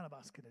sacrifice. None of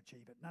us could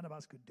achieve it. None of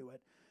us could do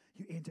it.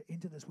 You enter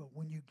into this world.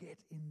 When you get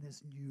in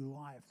this new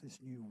life, this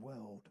new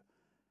world,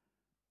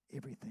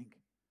 everything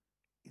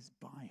is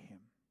by him.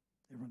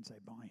 Everyone say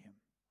by him.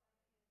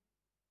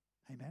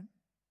 Amen?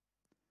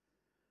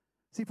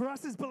 See, for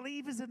us as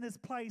believers in this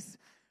place,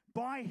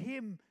 by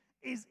him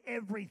is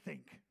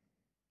everything.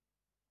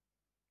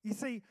 You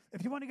see,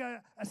 if you want to go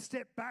a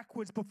step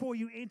backwards before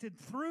you entered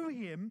through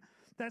him,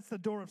 that's the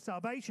door of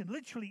salvation.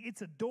 Literally,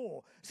 it's a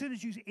door. As soon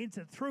as you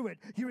enter through it,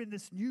 you're in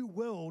this new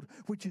world,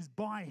 which is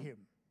by him.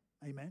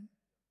 Amen?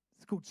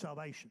 It's called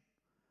salvation.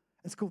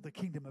 It's called the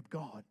kingdom of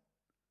God.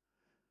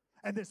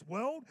 And this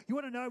world, you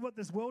want to know what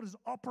this world is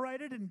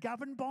operated and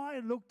governed by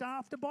and looked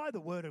after by?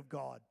 The word of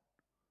God.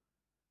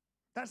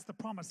 That's the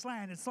promised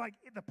land. It's like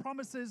the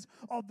promises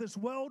of this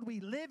world we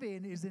live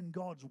in is in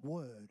God's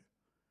word.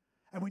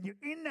 And when you're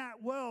in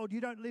that world,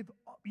 you don't live,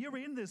 you're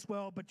in this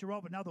world, but you're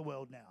of another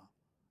world now.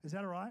 Is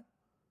that all right?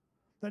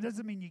 That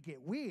doesn't mean you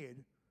get weird.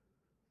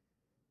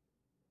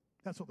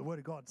 That's what the Word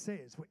of God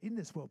says. We're in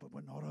this world, but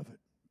we're not of it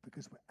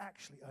because we're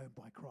actually owned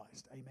by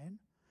Christ. Amen?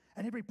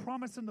 And every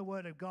promise in the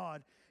Word of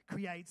God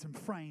creates and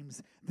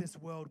frames this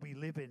world we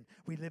live in.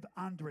 We live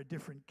under a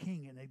different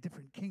king and a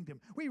different kingdom.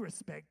 We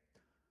respect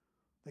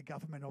the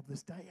government of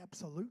this day.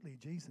 Absolutely,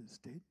 Jesus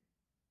did.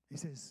 He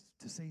says,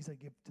 to Caesar,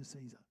 give to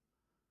Caesar.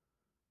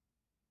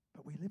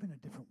 But we live in a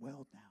different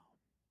world now.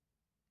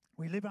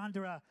 We live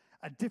under a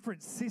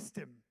different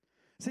system.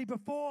 See,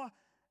 before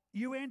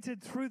you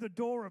entered through the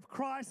door of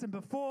Christ and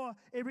before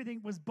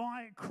everything was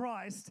by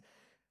Christ,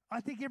 I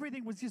think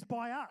everything was just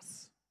by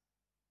us.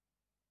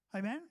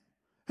 Amen?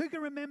 Who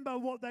can remember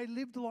what they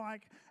lived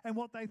like and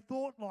what they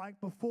thought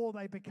like before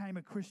they became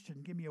a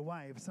Christian? Give me a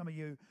wave. Some of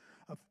you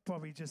have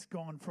probably just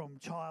gone from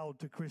child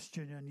to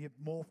Christian and you've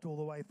morphed all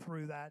the way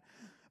through that.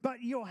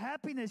 But your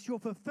happiness, your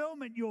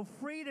fulfillment, your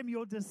freedom,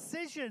 your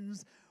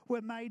decisions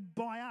were made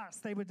by us.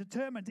 They were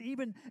determined.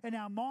 Even in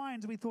our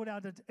minds, we thought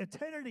our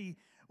eternity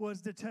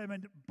was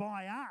determined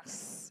by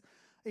us.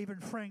 Even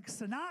Frank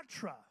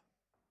Sinatra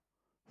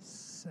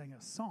sang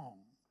a song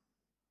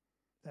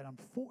that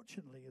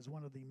unfortunately is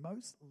one of the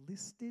most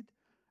listed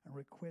and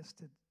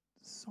requested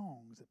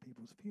songs at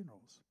people's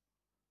funerals.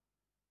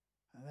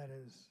 And that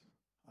is,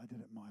 I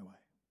Did It My Way.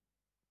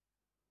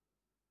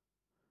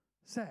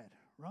 Sad,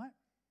 right?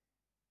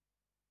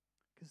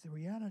 Because the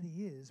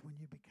reality is, when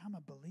you become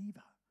a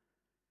believer,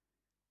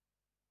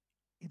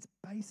 it's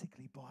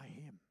basically by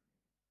Him.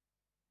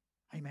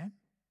 Amen?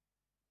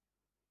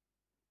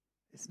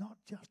 It's not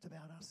just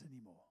about us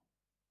anymore.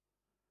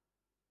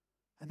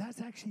 And that's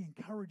actually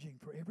encouraging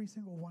for every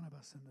single one of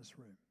us in this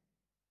room.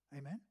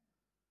 Amen?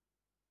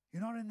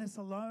 You're not in this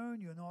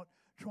alone. You're not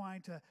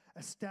trying to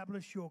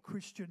establish your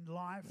Christian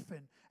life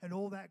and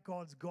all that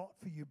God's got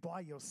for you by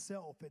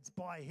yourself. It's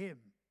by Him.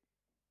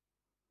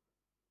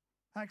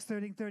 Acts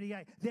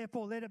 13:38.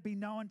 Therefore, let it be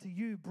known to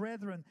you,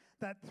 brethren,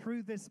 that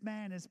through this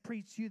man is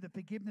preached you the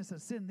forgiveness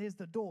of sin. There's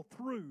the door,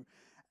 through.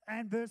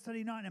 And verse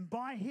 39, and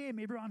by Him,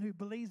 everyone who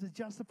believes is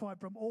justified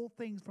from all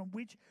things from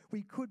which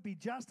we could be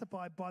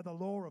justified by the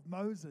law of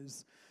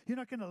Moses. You're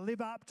not going to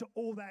live up to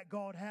all that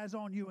God has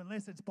on you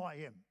unless it's by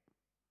Him.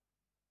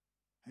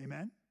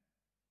 Amen?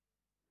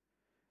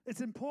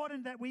 It's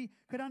important that we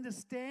could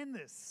understand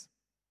this.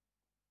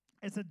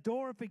 It's a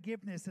door of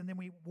forgiveness, and then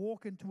we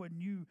walk into a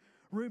new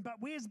room.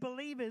 But we as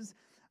believers,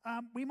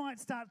 we might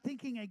start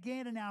thinking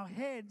again in our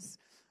heads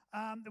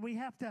that we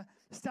have to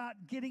start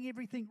getting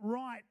everything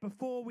right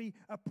before we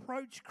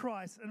approach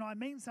Christ. And I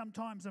mean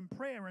sometimes in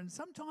prayer, and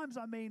sometimes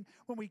I mean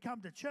when we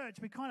come to church,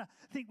 we kind of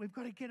think we've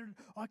got to get it.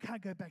 I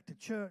can't go back to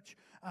church.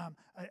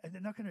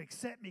 They're not going to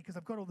accept me because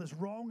I've got all this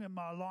wrong in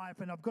my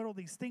life, and I've got all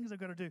these things I've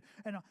got to do.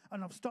 And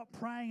I've stopped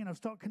praying, and I've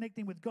stopped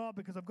connecting with God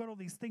because I've got all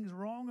these things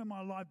wrong in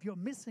my life. You're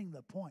missing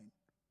the point.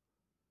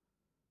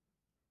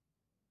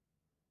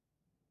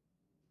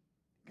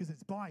 Because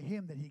it's by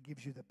Him that He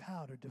gives you the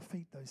power to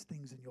defeat those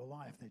things in your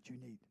life that you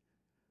need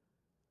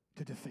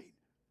to defeat.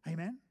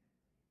 Amen?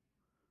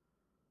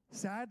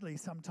 Sadly,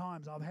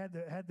 sometimes I've had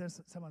this,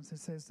 someone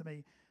says to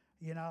me,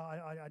 you know,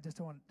 I just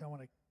don't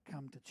want to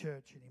come to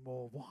church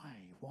anymore.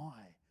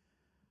 Why?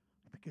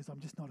 Because I'm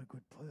just not a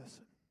good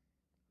person.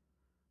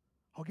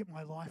 I'll get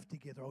my life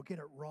together, I'll get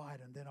it right,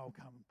 and then I'll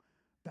come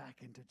back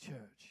into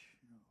church.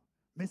 You know,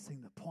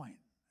 missing the point.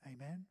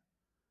 Amen?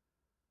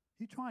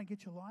 You try and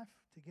get your life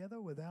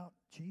together without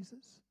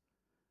Jesus,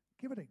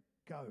 give it a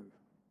go.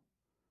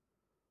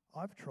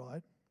 I've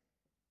tried.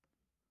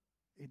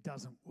 It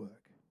doesn't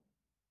work.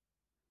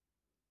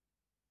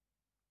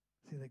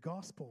 See, the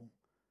gospel,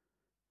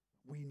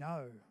 we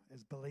know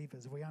as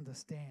believers, we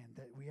understand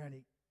that we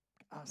only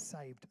are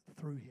saved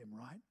through Him,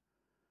 right?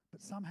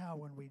 But somehow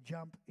when we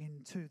jump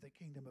into the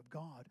kingdom of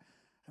God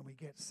and we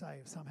get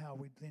saved, somehow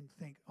we then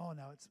think, oh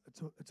no,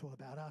 it's all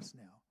about us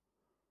now.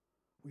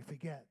 We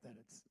forget that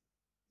it's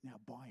now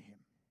by Him.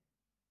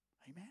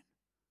 Amen?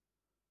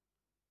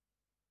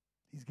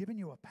 He's given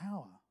you a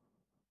power,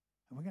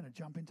 and we're going to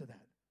jump into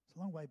that. It's a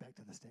long way back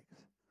to the sticks.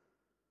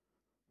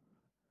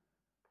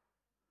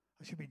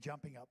 I should be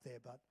jumping up there,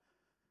 but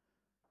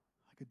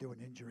I could do an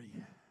injury.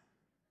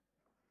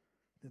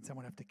 Then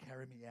someone have to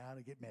carry me out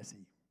and get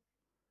messy.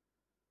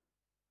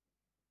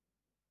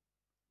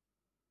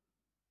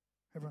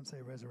 Everyone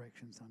say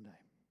Resurrection Sunday.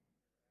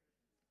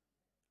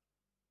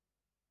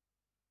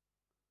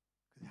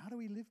 Because how do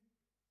we live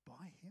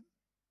by Him?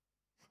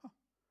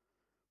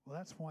 Well,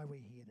 that's why we're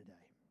here today.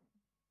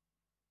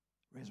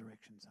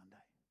 Resurrection Sunday.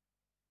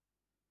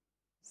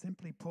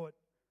 Simply put,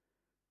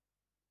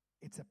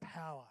 it's a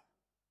power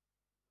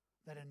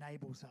that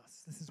enables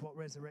us. This is what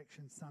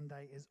Resurrection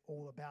Sunday is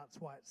all about.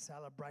 That's why it's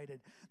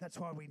celebrated. That's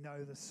why we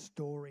know the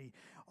story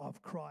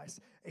of Christ.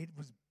 It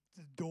was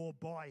the door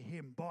by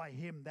Him,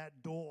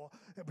 that door.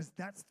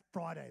 That's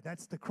Friday.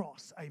 That's the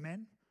cross.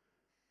 Amen?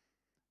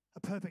 A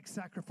perfect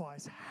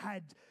sacrifice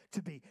had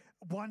to be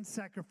one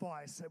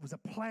sacrifice. It was a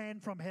plan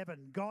from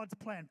heaven, God's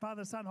plan.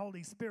 Father, Son,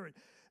 Holy Spirit.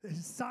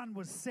 His Son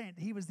was sent.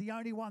 He was the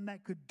only one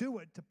that could do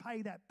it, to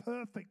pay that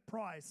perfect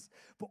price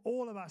for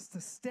all of us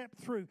to step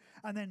through.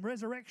 And then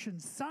Resurrection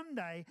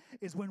Sunday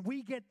is when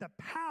we get the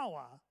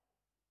power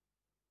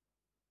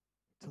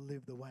to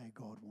live the way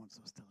God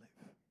wants us to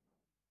live.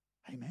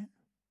 Amen?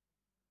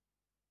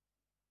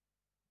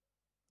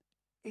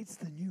 It's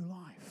the new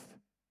life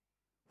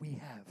we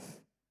have.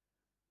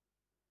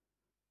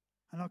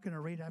 I'm not going to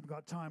read it, I haven't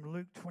got time.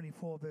 Luke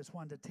 24, verse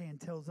 1 to 10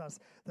 tells us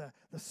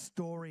the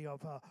story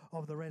of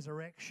the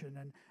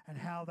resurrection and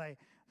how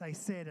they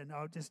said, and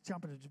I'll just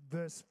jump into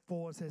verse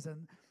 4, it says,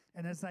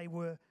 and as they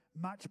were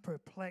much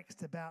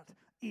perplexed about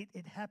it,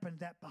 it happened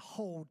that,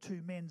 behold,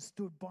 two men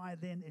stood by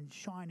them in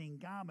shining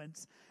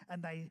garments,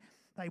 and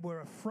they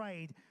were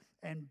afraid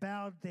and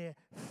bowed their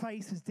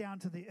faces down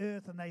to the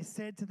earth, and they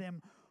said to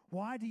them,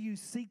 why do you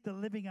seek the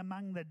living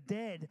among the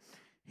dead?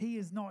 He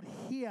is not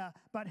here,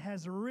 but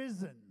has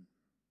risen.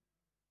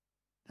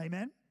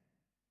 Amen?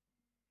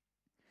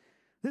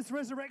 This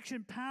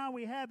resurrection power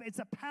we have, it's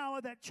a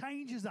power that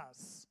changes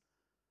us.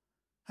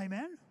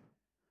 Amen?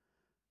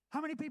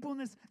 How many people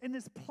in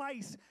this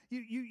place,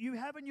 you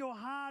have in your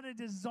heart a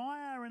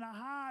desire and a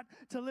heart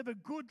to live a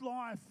good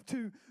life,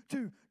 to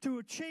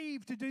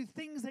achieve, to do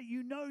things that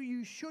you know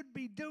you should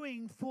be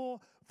doing for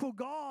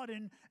God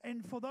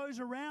and for those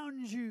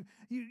around you.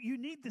 You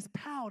need this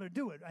power to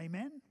do it.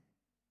 Amen?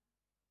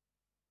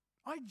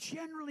 I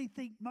generally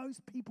think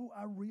most people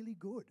are really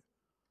good.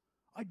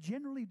 I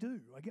generally do.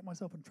 I get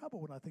myself in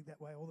trouble when I think that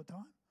way all the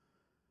time.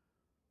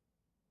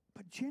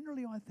 But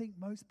generally, I think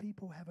most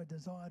people have a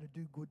desire to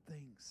do good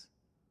things.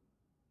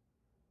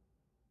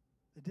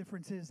 The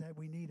difference is that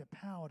we need a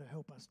power to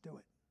help us do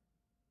it.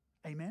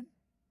 Amen?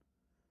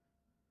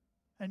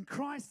 And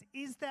Christ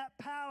is that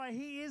power.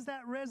 He is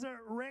that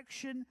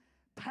resurrection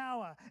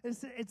power.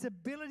 It's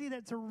ability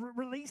that's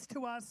released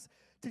to us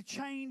to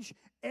change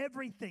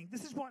everything.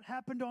 This is what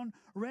happened on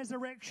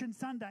Resurrection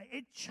Sunday.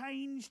 It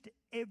changed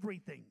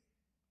everything.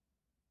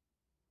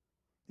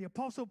 The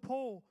Apostle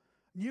Paul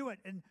knew it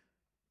in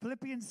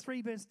Philippians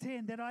 3 verse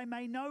 10, that I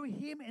may know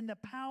him in the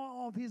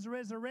power of his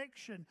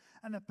resurrection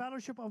and the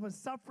fellowship of his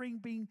suffering,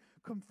 being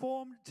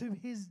conformed to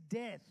his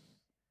death.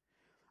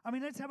 I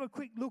mean, let's have a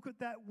quick look at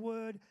that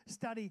word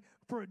study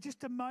for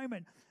just a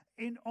moment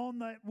on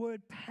that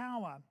word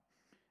power.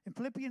 In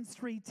Philippians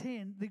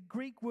 3:10, the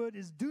Greek word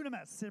is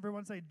dunamis.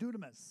 Everyone say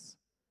dunamis.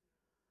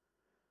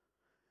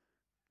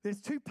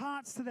 There's two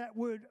parts to that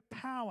word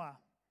power.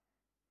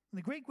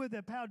 The Greek word,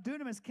 the power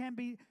dunamis, can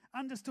be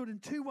understood in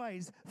two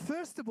ways.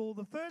 First of all,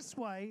 the first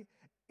way,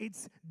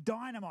 it's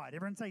dynamite.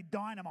 Everyone say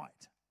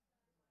dynamite,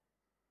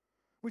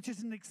 which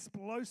is an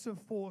explosive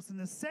force. And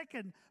the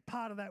second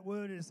part of that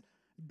word is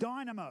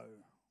dynamo,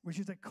 which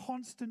is a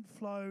constant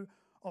flow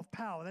of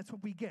power. That's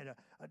what we get.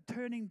 A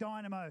turning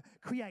dynamo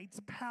creates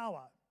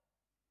power.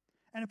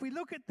 And if we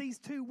look at these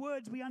two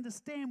words, we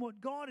understand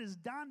what God has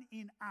done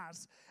in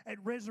us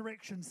at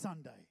Resurrection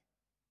Sunday.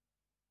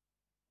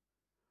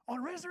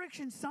 On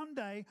Resurrection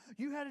Sunday,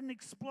 you had an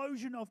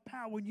explosion of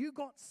power. When you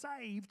got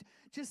saved,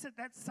 just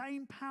that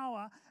same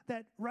power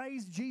that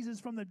raised Jesus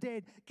from the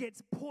dead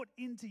gets put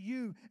into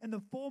you in the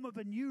form of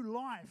a new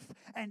life,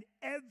 and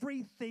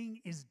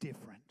everything is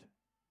different.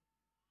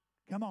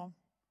 Come on.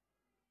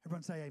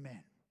 Everyone say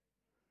amen.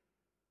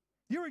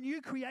 You're a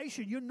new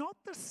creation. You're not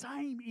the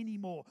same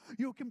anymore.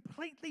 You're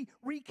completely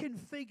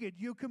reconfigured.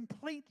 You're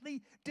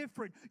completely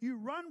different. You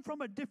run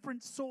from a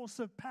different source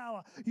of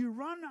power. You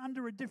run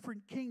under a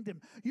different kingdom.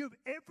 You have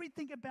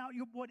everything about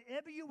you,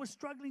 whatever you were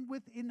struggling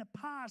with in the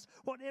past,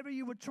 whatever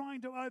you were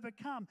trying to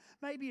overcome,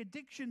 maybe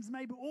addictions,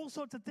 maybe all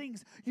sorts of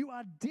things. You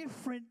are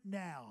different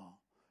now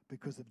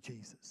because of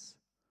Jesus.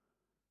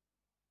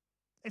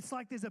 It's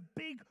like there's a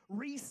big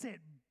reset,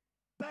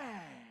 bang,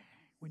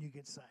 when you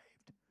get saved.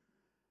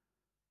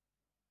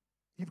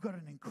 You've got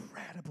an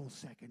incredible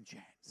second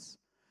chance.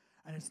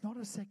 And it's not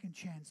a second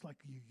chance like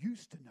you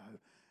used to know.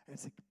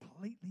 It's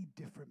completely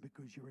different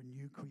because you're a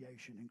new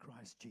creation in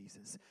Christ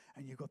Jesus.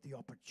 And you've got the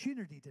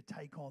opportunity to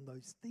take on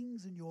those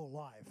things in your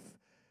life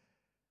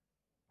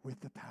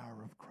with the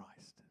power of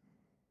Christ.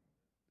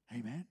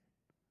 Amen?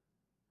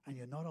 And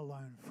you're not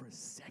alone for a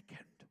second.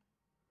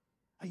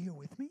 Are you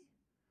with me?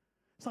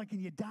 It's like in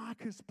your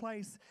darkest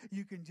place,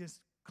 you can just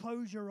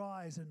close your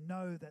eyes and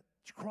know that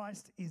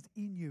Christ is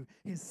in you.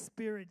 His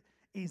Spirit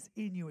is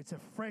in you. It's a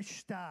fresh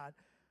start.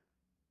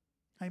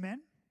 Amen?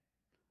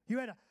 You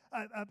had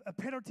a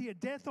penalty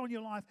of death on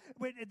your life.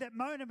 When at that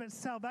moment of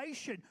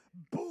salvation,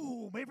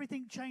 boom,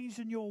 everything changed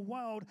in your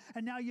world,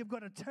 and now you've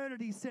got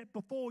eternity set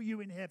before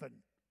you in heaven.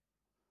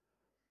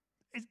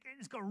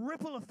 It's got a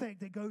ripple effect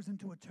that goes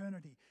into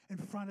eternity in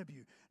front of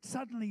you.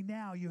 Suddenly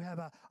now you have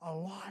a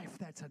life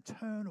that's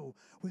eternal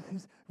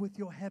with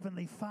your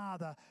heavenly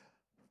Father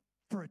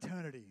for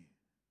eternity.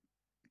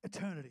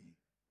 Eternity.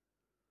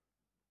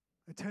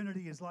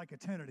 Eternity is like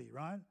eternity,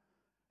 right?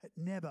 It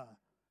never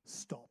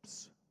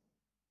stops.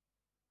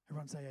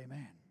 Everyone say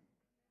amen.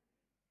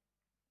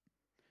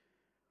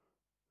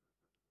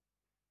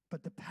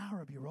 But the power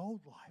of your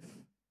old life,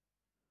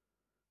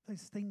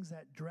 those things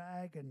that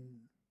drag and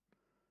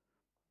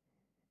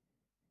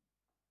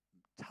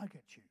tug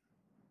at you.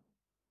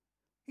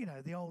 You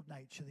know, the old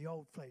nature, the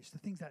old flesh, the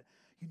things that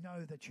you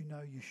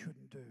know you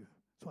shouldn't do.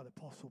 That's why the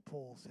Apostle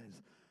Paul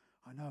says,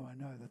 I know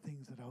the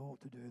things that I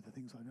ought to do, the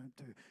things I don't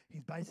do.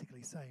 He's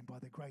basically saying, by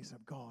the grace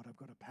of God, I've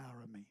got a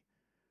power in me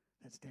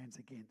that stands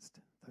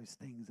against those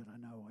things that I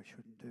know I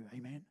shouldn't do.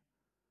 Amen?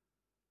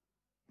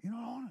 You're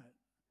not on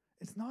it.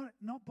 It's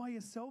not by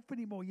yourself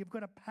anymore. You've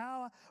got a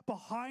power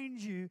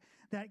behind you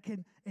that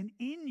can, and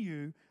in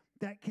you,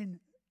 that can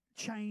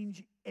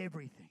change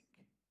everything.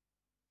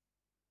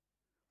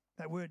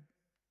 That word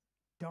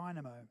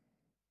dynamo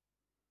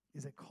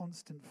is a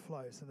constant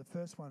flow. So the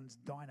first one's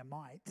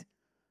dynamite,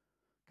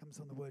 comes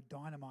from the word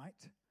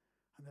dynamite.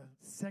 And the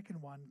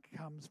second one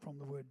comes from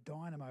the word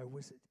dynamo,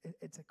 which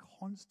it's a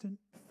constant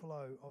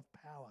flow of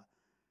power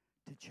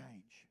to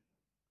change.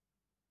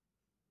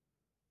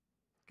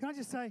 Can I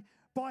just say,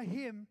 by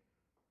him,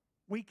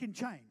 we can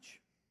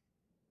change.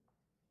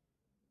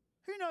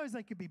 Who knows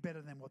they could be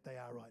better than what they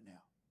are right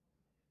now?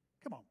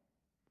 Come on.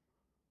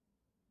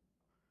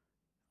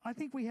 I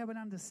think we have an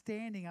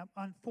understanding.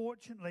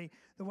 Unfortunately,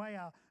 the way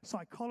our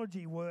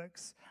psychology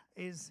works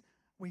is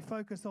we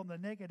focus on the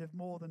negative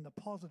more than the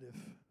positive.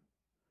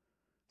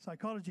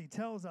 Psychology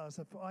tells us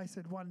if I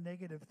said one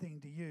negative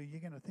thing to you, you're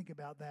going to think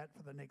about that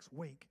for the next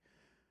week.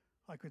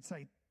 I could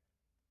say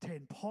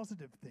 10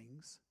 positive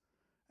things,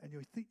 and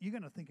you're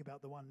going to think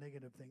about the one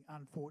negative thing,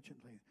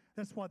 unfortunately.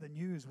 That's why the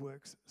news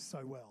works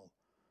so well.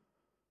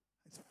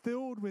 It's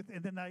filled with,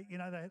 and then they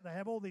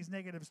have all these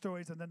negative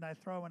stories, and then they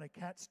throw in a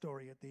cat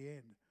story at the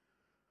end.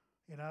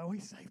 We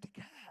saved a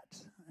cat.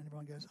 And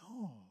everyone goes,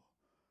 oh,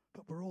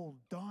 but we're all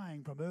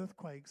dying from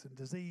earthquakes and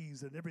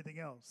disease and everything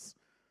else.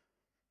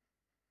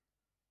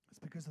 It's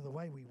because of the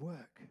way we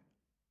work.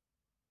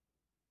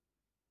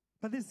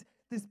 But this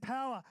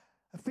power,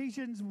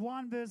 Ephesians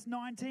 1 verse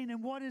 19,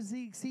 and what is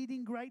the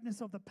exceeding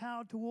greatness of the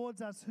power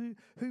towards us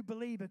who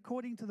believe,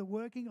 according to the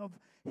working of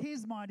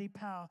his mighty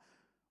power,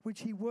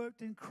 which he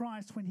worked in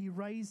Christ when he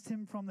raised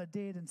him from the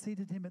dead and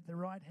seated him at the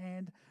right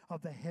hand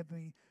of the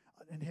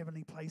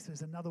heavenly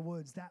places. In other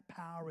words, that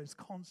power is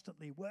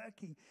constantly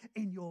working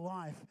in your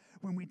life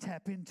when we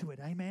tap into it.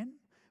 Amen?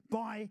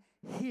 By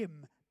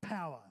him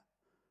power.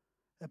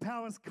 The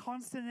power is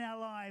constant in our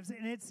lives,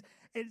 and it's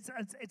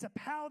a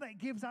power that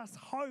gives us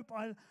hope.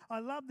 I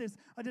love this.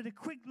 I did a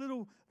quick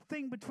little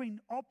thing between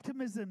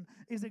optimism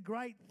is a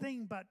great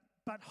thing, but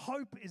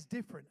hope is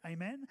different.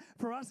 Amen?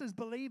 For us as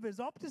believers,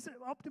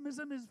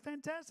 optimism is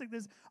fantastic.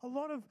 There's a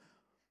lot of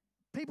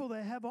people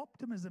that have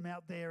optimism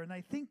out there, and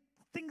they think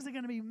things are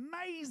going to be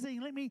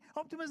amazing.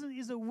 Optimism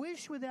is a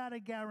wish without a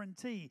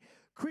guarantee.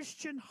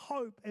 Christian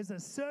hope is a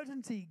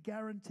certainty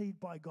guaranteed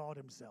by God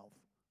himself.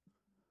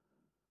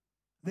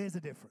 There's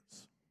a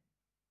difference.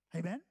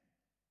 Amen?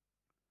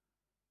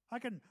 I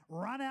can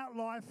run out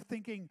life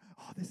thinking,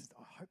 I hope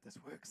this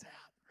works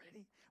out.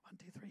 Ready? 1,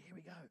 2, 3, here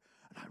we go.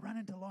 And I run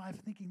into life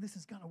thinking this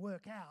is going to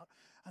work out.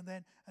 And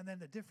then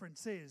the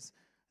difference is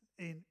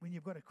when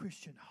you've got a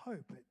Christian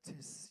hope,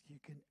 you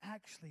can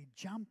actually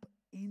jump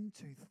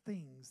into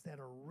things that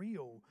are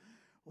real,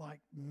 like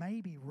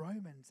maybe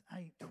Romans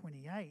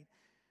 8:28.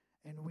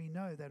 And we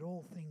know that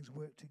all things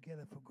work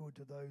together for good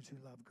to those who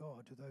love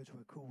God, to those who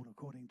are called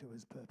according to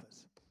his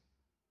purpose.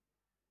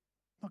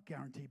 Not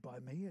guaranteed by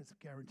me, it's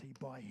guaranteed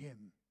by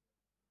him.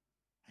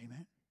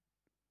 Amen?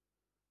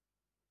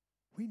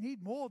 We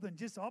need more than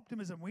just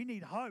optimism. We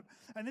need hope.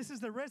 And this is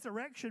the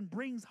resurrection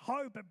brings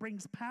hope. It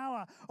brings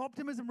power.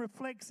 Optimism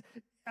reflects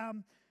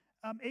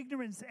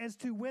ignorance as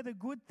to whether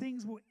good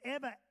things will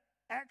ever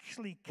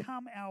actually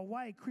come our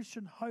way.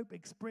 Christian hope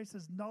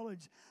expresses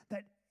knowledge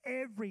that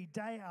every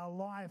day our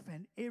life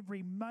and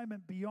every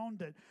moment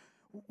beyond it,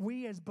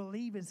 we as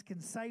believers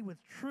can say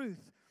with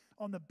truth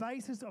on the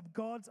basis of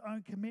God's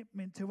own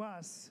commitment to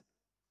us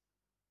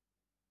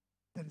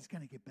that it's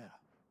going to get better.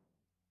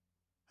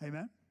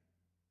 Amen?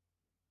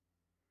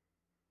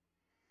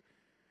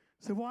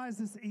 So why is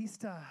this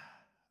Easter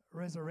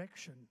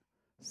resurrection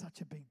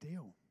such a big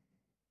deal?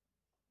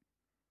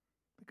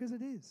 Because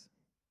it is.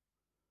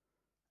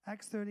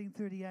 Acts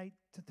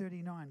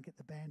 13:38-39. Get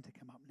the band to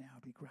come up now.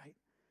 It'd be great.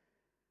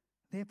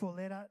 Therefore,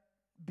 let it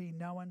be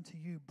known to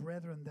you,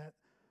 brethren, that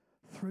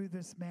through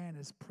this man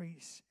is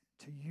preached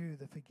to you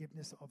the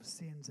forgiveness of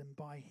sins, and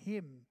by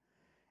him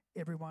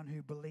everyone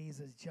who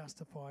believes is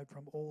justified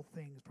from all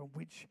things from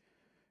which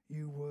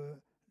you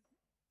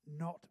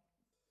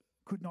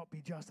could not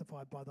be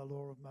justified by the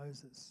law of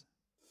Moses.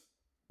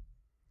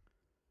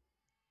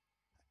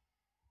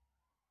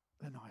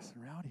 They're nice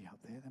and rowdy up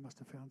there. They must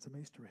have found some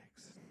Easter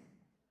eggs.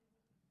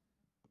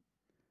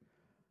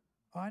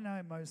 I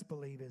know most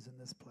believers in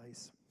this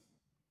place,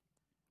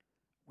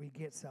 we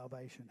get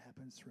salvation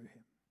happens through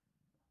him.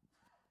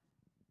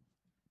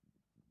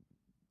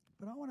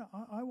 But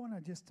I want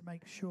to just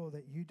make sure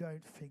that you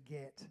don't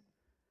forget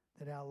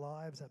that our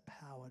lives are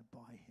powered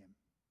by him.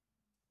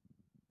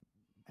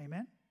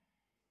 Amen?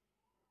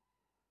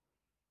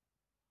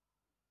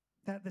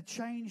 That the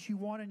change you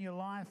want in your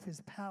life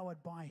is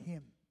powered by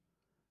him,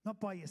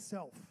 not by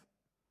yourself.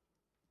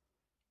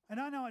 And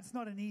I know it's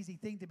not an easy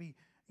thing to be,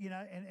 in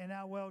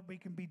our world we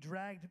can be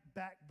dragged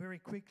back very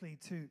quickly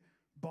to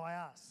by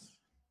us.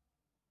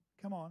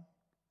 Come on.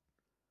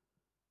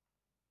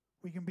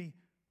 We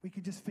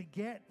can just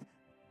forget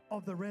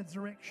of the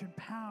resurrection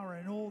power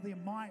and all the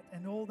might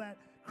and all that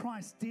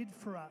Christ did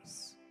for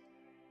us.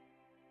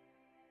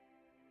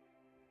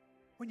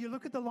 When you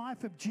look at the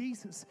life of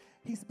Jesus,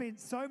 he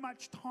spent so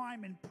much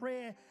time in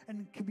prayer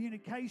and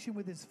communication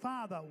with his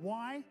Father.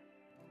 Why?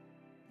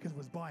 Because it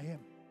was by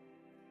him.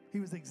 He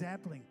was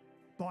exempling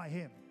by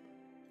him.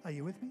 Are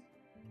you with me?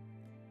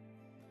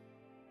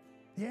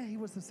 Yeah, he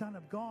was the Son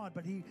of God,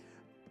 but he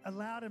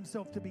allowed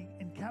himself to be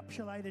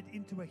encapsulated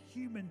into a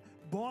human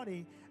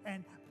body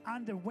and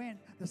underwent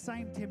the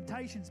same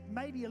temptations,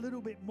 maybe a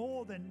little bit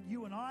more than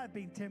you and I have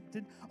been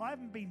tempted. I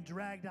haven't been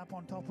dragged up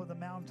on top of a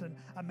mountain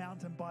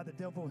by the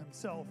devil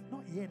himself.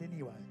 Not yet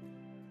anyway.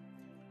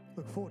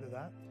 Look forward to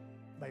that.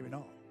 Maybe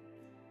not.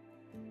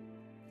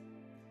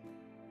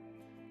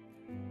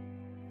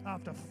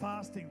 After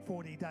fasting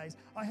 40 days,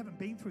 I haven't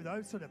been through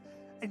those sort of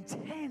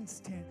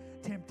intense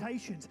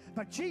temptations,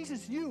 but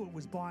Jesus knew it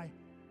was by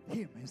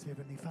him, his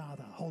Heavenly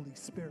Father, Holy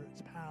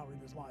Spirit's power in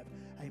his life.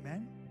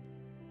 Amen.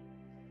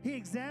 He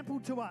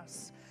exampled to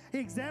us. He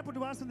exampled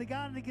to us in the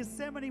Garden of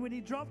Gethsemane when he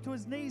dropped to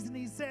his knees and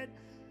he said,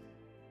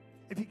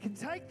 if you can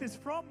take this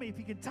from me, if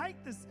you can take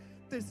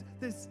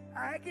this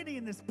agony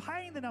and this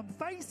pain that I'm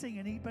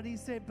facing, but he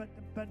said,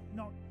 but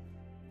not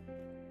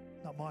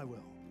my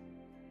will,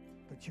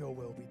 but your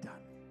will be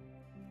done.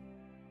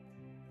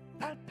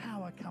 That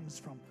power comes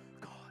from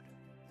God.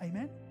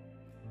 Amen.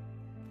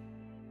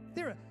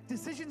 There are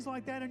decisions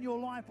like that in your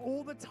life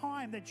all the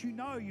time that you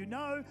know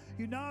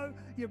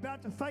you're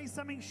about to face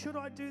something. Should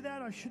I do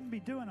that? I shouldn't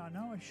be doing it. I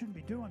know I shouldn't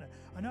be doing it.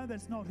 I know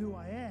that's not who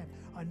I am.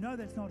 I know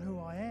that's not who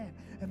I am.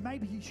 And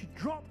maybe you should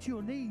drop to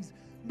your knees,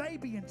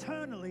 maybe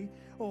internally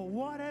or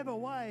whatever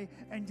way,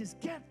 and just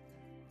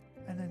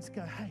and then just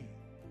go, hey,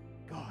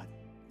 God,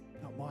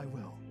 not my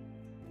will,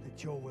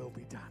 let your will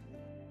be done.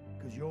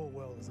 Because your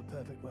will is a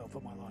perfect will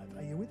for my life.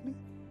 Are you with me?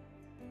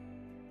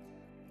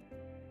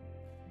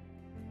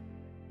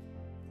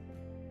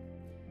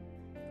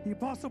 The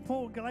Apostle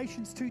Paul in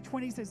Galatians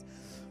 2:20 says,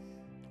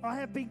 I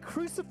have been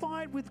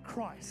crucified with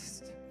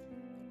Christ.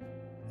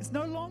 It's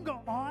no longer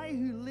I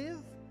who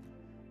live,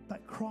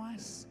 but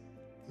Christ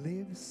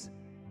lives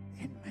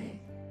in me.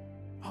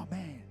 Oh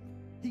man,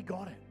 he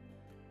got it.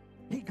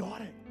 He got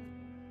it.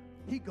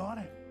 He got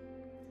it.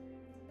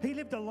 He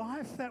lived a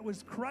life that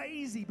was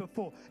crazy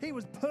before. He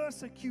was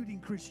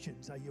persecuting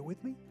Christians. Are you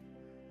with me?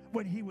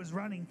 When he was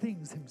running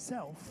things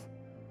himself.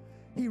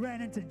 He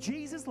ran into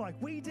Jesus like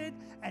we did,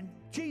 and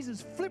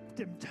Jesus flipped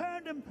him,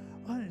 turned him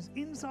on his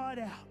inside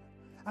out,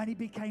 and he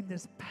became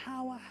this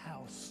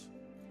powerhouse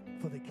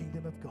for the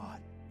kingdom of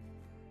God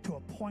to a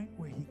point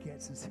where he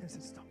gets and says,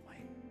 it's not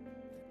me.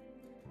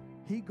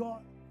 He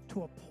got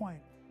to a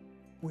point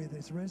where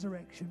this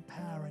resurrection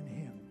power in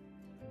him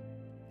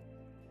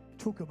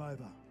took him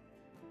over.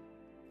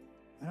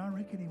 And I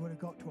reckon he would have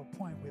got to a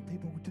point where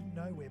people didn't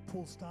know where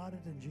Paul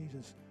started and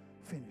Jesus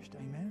finished.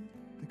 Amen?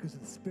 Because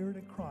the Spirit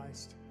of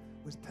Christ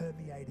was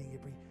permeating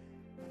every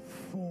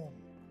form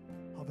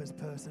of his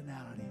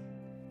personality.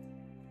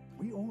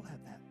 We all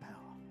have that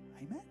power.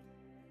 Amen?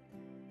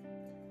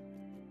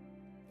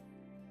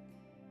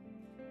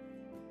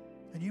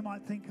 And you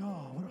might think,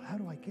 how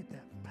do I get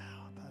that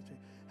power, Pastor?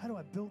 How do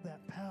I build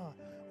that power?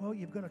 Well,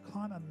 you've got to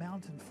climb a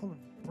mountain full of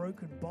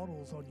broken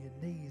bottles on your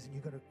knees and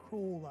you've got to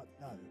crawl up.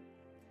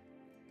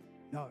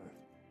 No.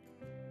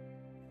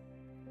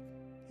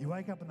 You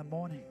wake up in the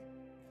morning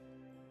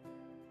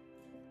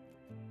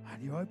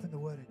and you open the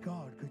Word of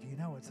God because you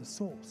know it's a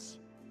source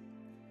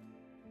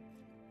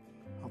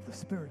of the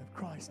Spirit of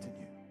Christ in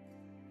you.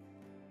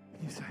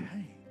 And you say,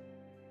 hey,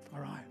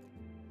 all right,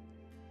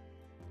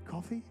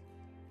 coffee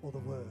or the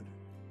Word?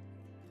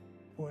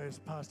 Or as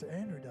Pastor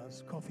Andrew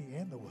does, coffee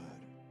and the Word.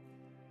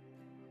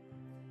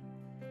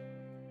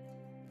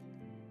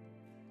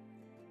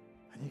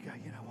 And you go,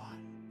 you know what?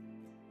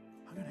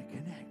 I'm going to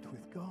connect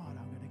with God.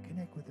 I'm going to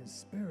connect with His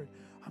Spirit.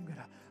 I'm going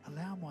to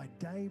allow my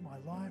day, my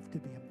life to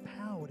be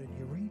empowered. And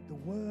you read the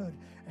Word,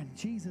 and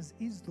Jesus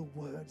is the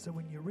Word. So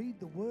when you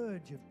read the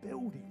Word, you're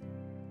building.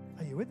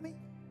 Are you with me?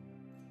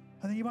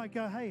 And then you might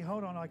go, hey,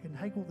 hold on, I can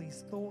take all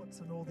these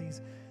thoughts and all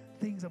these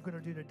things I've got to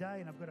do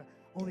today, and I've got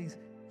all these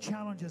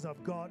challenges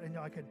I've got, and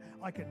I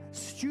can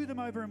stew them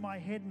over in my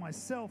head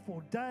myself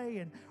all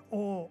day,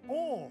 or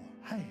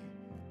hey,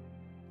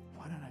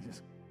 why don't I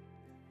just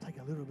take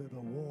a little bit of a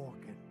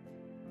walk and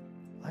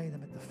lay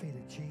them at the feet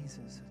of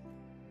Jesus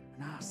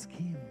and ask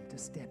Him to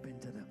step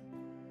into them,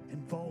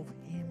 involve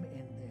Him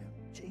in them.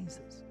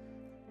 Jesus,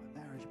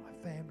 my marriage, my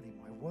family,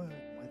 my work,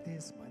 my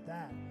this, my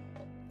that.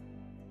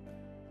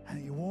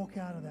 And you walk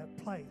out of that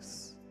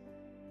place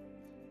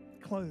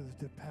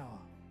clothed in power.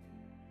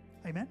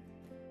 Amen?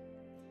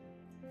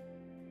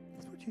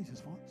 That's what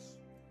Jesus wants.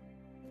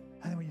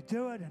 And then when you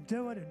do it and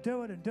do it and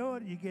do it and do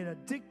it, you get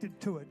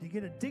addicted to it. You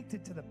get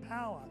addicted to the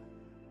power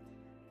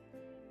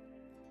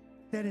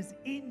that is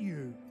in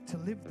you to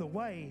live the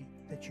way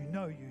that you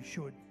know you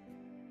should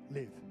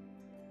live.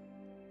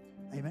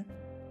 Amen?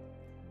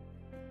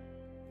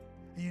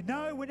 You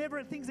know,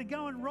 whenever things are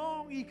going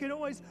wrong, you can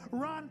always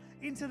run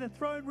into the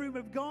throne room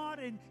of God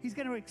and He's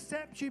going to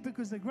accept you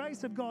because the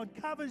grace of God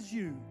covers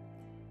you.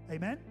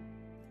 Amen?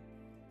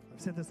 I've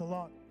said this a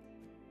lot.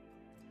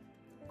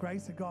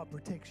 Grace of God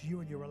protects you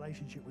and your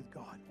relationship with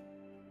God.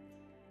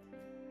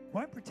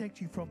 won't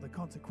protect you from the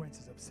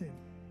consequences of sin.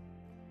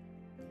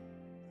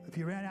 If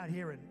you ran out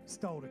here and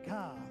stole a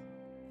car,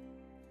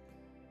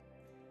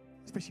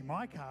 especially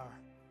my car,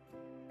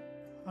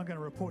 I'm going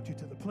to report you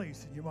to the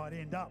police and you might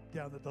end up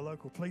down at the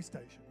local police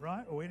station,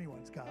 right? Or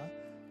anyone's car.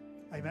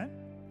 Amen?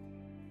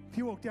 If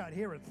you walked out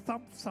here and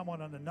thumped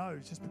someone on the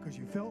nose just because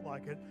you felt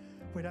like it,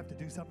 we'd have to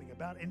do something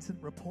about it.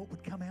 Incident report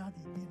would come out,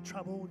 you'd be in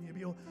trouble, and you'd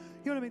be all,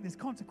 you know what I mean? There's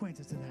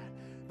consequences to that.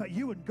 But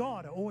you and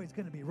God are always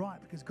going to be right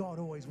because God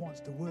always wants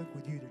to work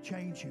with you to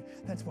change you.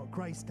 That's what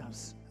grace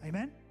does.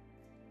 Amen?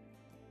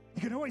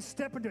 You can always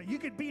step into it. You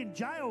could be in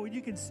jail and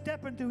you can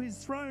step into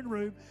his throne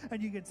room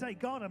and you can say,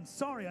 God, I'm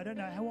sorry. I don't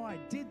know how I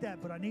did that,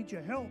 but I need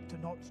your help to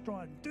not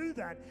try and do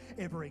that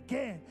ever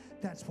again.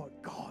 That's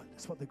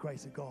what the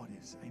grace of God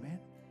is. Amen?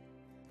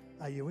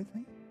 Are you with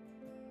me?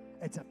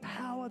 It's a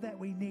power that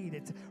we need.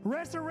 It's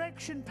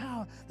resurrection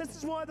power. This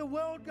is why the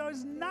world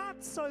goes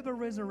nuts over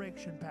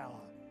resurrection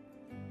power.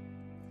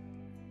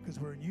 Because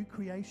we're a new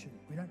creation.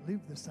 We don't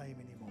live the same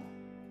anymore.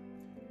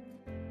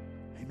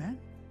 Amen?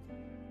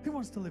 Who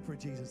wants to live for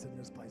Jesus in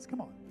this place? Come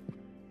on.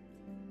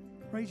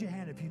 Raise your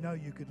hand if you know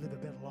you could live a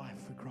better life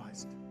for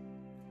Christ.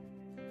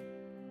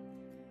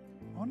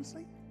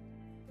 Honestly?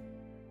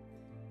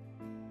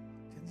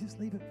 Just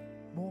leave it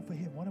more for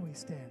him. Why don't we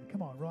stand?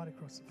 Come on, right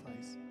across the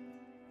place.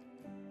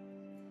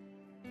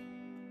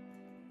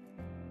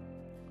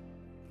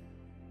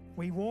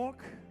 We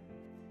walk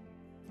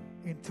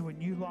into a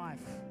new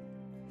life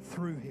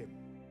through him.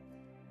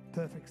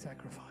 Perfect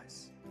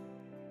sacrifice.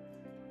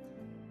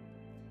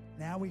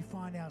 Now we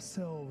find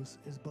ourselves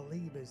as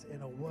believers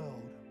in a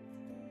world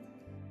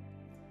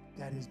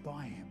that is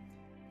by him.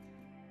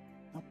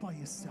 Not by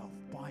yourself,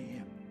 by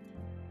him.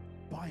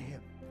 By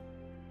him.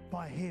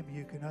 By him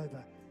you can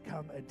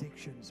overcome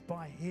addictions.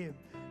 By him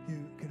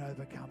you can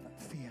overcome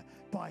fear.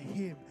 By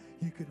him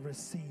you can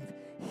receive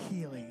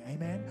healing.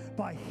 Amen?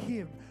 By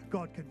him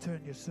God can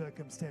turn your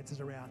circumstances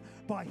around.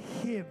 By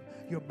him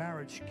your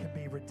marriage can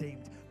be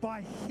redeemed.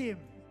 By him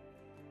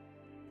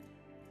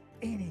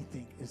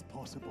anything is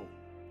possible.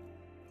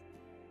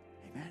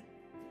 Amen?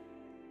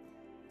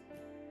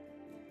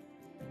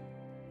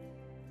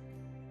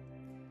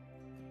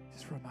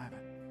 Just for a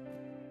moment.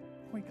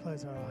 When we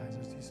close our eyes,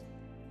 it's just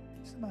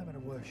a moment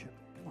of worship.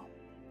 Come on.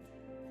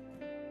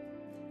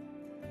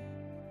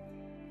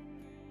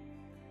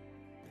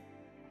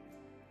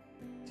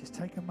 Just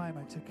take a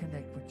moment to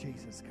connect with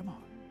Jesus. Come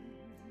on.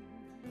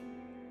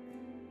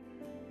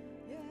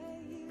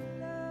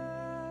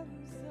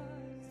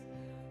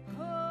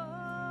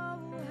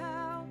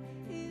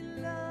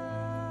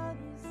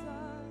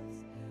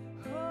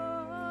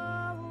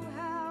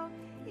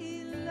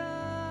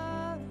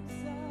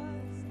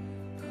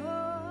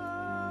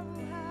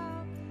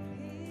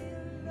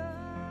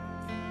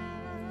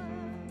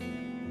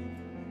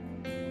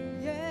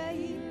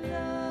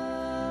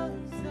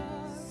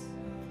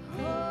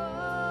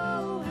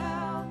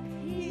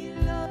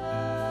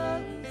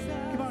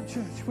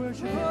 Church,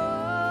 worship him.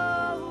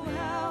 Oh,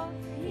 how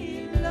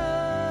he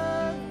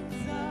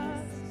loves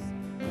us.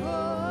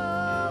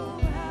 Oh,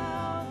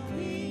 how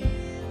he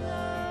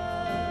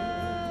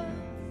loves.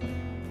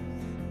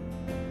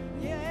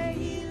 Yeah,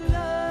 he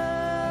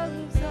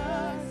loves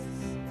us.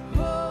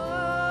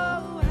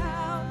 Oh,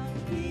 how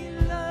he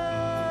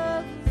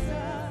loves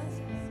us.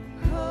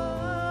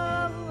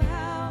 Oh,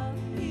 how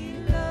he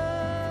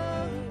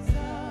loves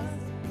us.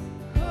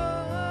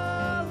 Oh,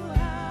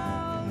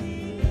 how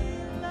he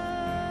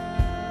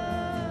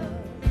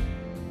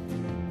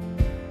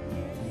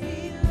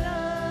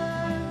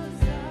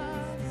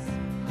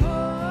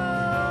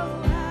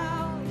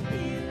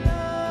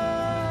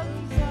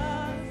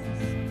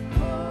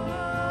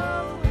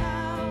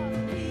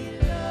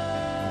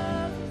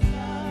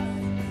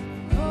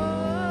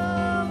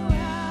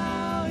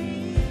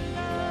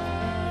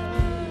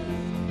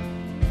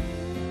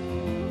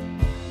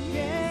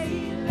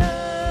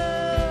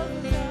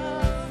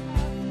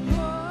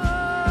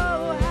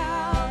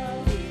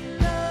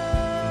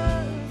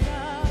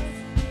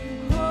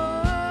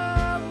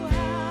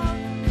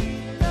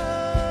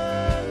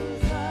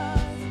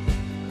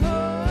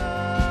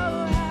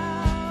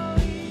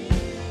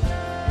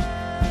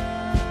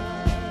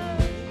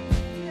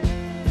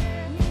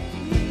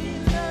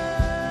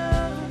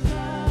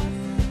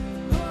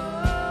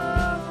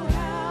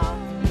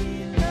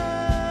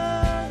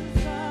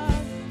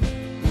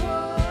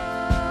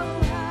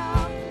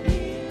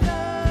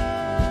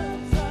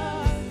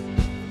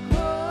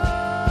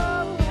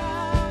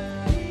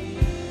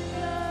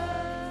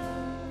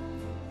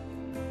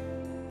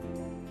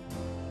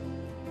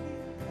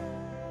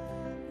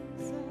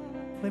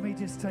Let me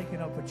just take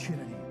an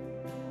opportunity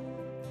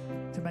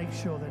to make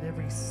sure that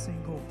every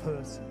single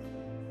person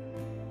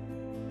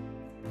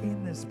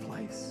in this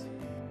place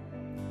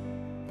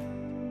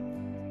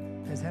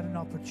has had an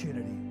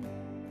opportunity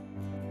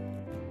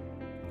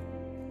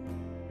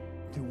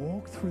to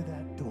walk through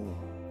that door,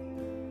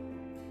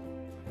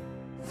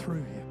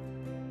 through him.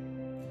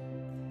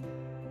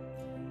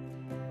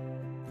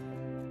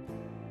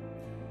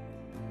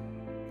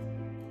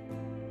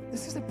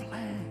 This is a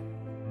plan.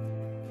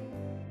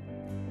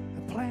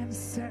 plan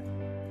set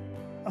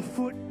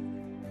afoot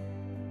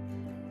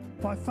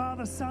by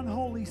Father, Son,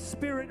 Holy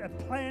Spirit, a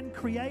plan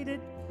created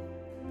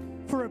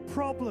for a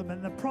problem,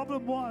 and the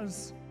problem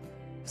was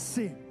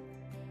sin.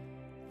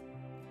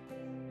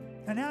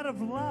 And out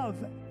of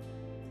love,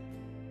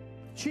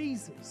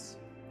 Jesus,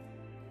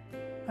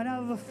 and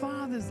out of the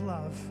Father's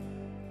love,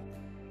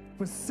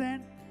 was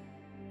sent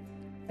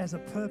as a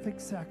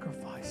perfect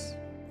sacrifice.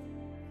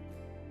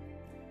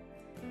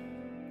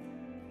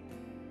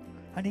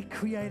 And He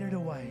created a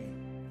way.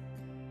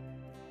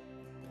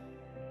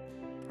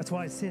 That's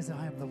why it says,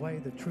 I am the way,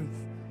 the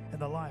truth, and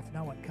the life.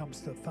 No one comes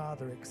to the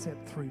Father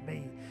except through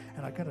me.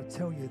 And I got to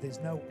tell you, there's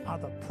no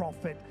other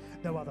prophet,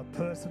 no other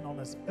person on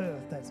this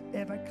earth that's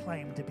ever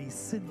claimed to be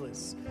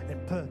sinless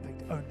and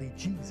perfect, only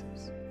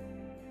Jesus.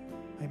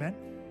 Amen?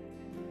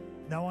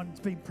 No one's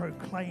been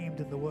proclaimed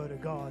in the Word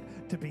of God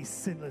to be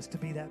sinless, to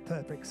be that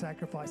perfect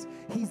sacrifice.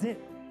 He's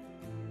it.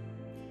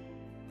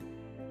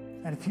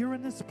 And if you're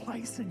in this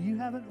place and you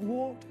haven't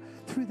walked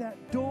through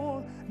that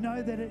door,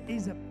 know that it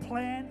is a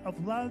plan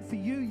of love for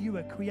you. You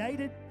were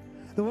created.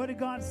 The Word of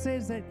God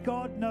says that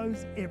God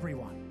knows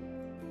everyone.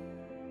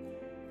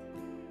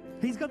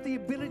 He's got the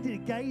ability to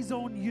gaze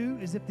on you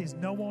as if there's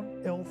no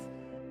one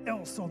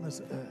else on this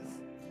earth.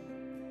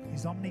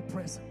 He's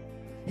omnipresent.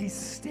 He's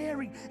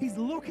staring. He's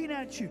looking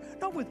at you,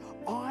 not with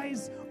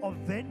eyes of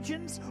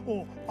vengeance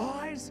or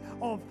eyes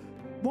of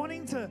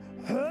wanting to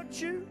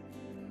hurt you.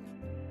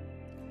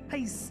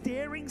 He's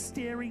staring,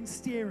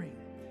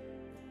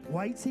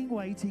 waiting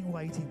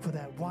for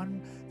that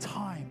one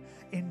time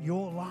in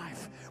your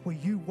life where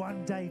you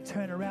one day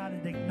turn around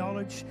and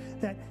acknowledge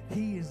that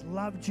He has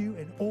loved you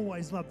and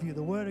always loved you.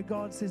 The Word of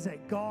God says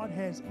that God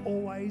has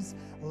always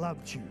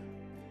loved you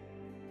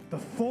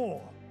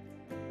before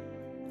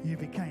you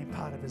became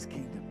part of His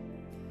kingdom.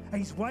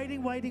 And He's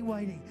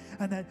waiting.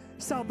 And that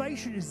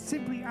salvation is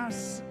simply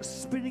us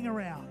spinning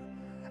around,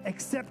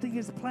 accepting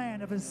His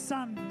plan of His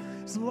Son's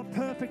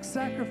perfect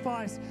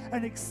sacrifice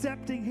and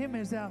accepting Him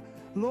as our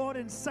Lord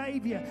and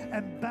Savior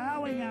and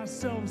bowing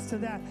ourselves to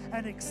that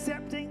and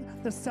accepting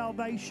the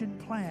salvation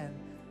plan.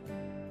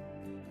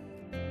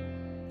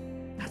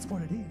 That's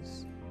what it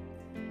is.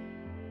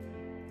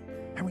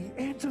 And we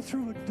enter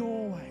through a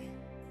doorway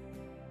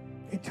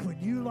into a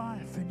new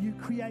life, a new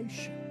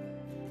creation.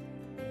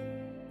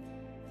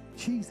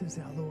 Jesus,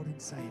 our Lord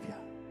and Savior.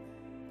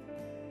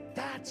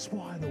 That's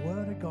why the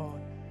Word of God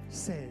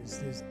says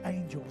there's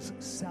angels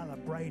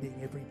celebrating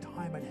every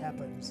time it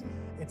happens.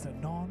 It's a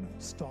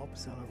non-stop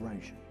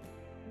celebration.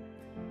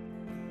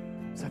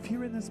 So if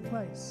you're in this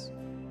place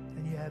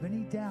and you have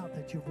any doubt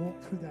that you've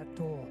walked through that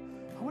door,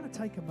 I want to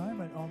take a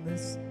moment on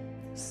this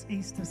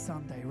Easter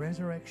Sunday,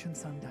 Resurrection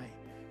Sunday.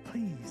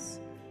 Please,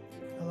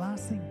 the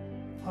last thing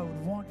I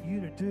would want you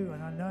to do,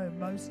 and I know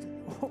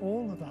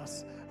all of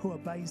us who are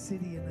Bay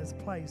City in this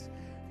place,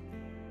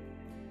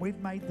 we've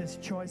made this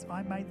choice.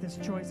 I made this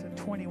choice at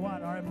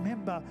 21. I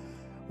remember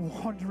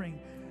wandering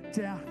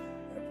down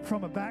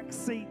from a back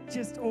seat,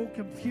 just all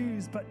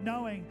confused, but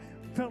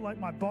felt like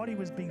my body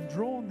was being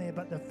drawn there.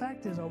 But the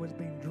fact is, I was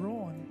being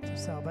drawn to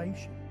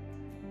salvation.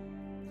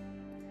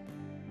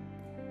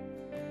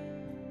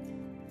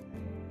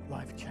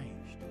 Life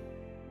changed.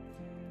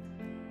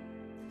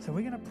 So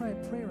we're going to pray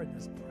a prayer in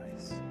this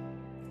place.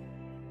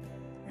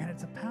 And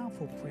it's a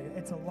powerful prayer.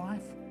 It's a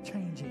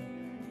life-changing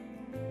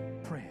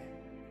prayer.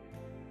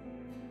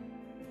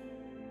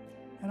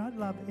 And I'd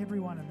love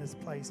everyone in this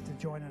place to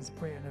join in this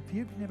prayer. And if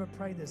you've never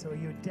prayed this, or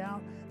you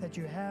doubt that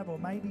you have, or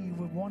maybe you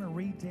would want to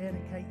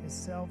rededicate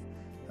yourself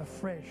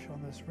afresh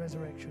on this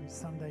Resurrection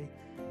Sunday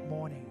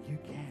morning, you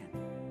can.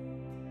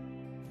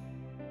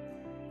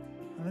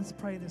 And let's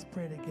pray this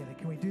prayer together.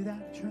 Can we do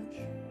that,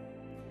 church?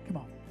 Come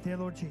on. Dear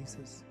Lord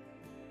Jesus,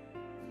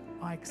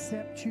 I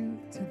accept you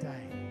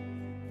today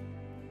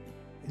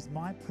as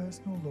my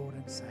personal Lord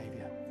and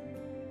Savior.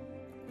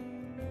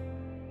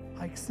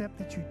 I accept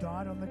that you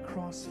died on the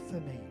cross for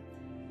me.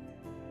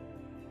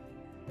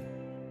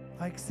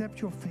 I accept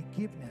your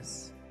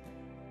forgiveness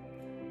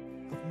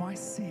of my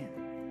sin.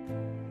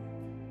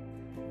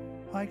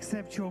 I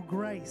accept your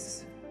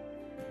grace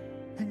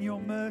and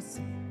your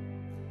mercy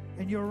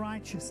and your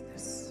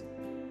righteousness.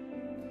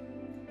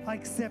 I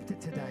accept it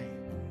today.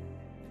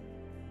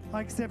 I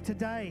accept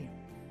today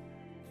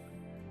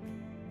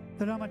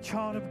that I'm a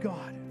child of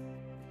God.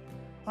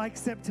 I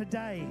accept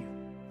today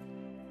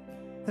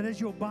that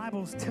as your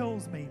Bible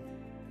tells me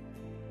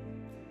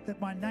that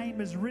my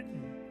name is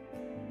written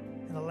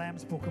in the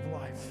Lamb's Book of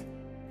Life,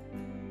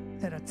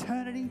 that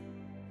eternity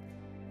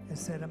is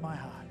set in my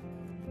heart.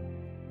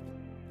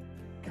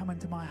 Come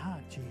into my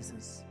heart,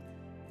 Jesus.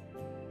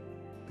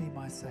 Be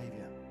my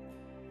Savior.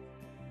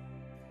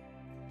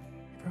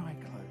 Every eye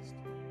closed.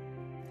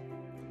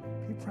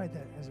 If you prayed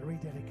that as a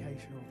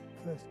rededication or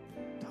first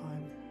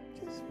time,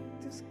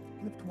 just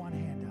lift one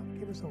hand up.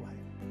 Give us a wave.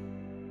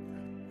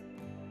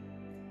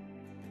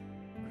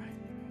 Great.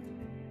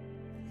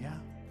 Yeah.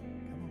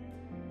 Come on.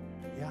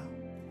 Yeah.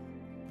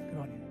 Good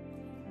on you.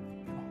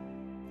 Come on.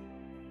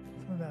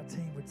 Some of our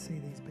team would see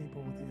these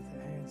people with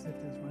their hands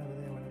lifted, one over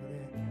there, one over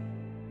there.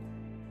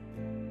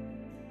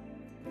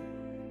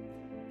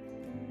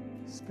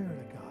 Spirit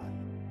of God.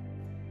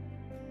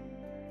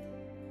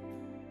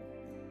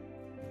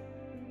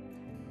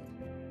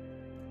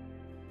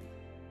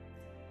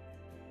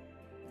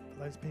 For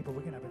those people,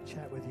 we're going to have a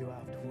chat with you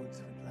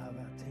afterwards. We'd love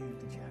our team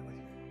to chat with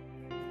you.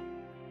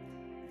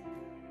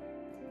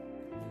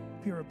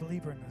 If you're a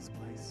believer in this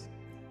place,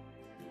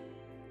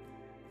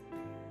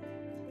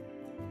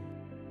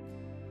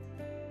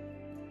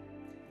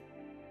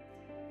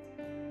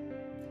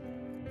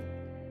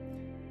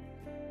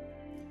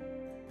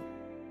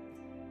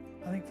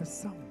 I think for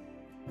some,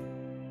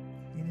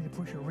 you need to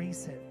push a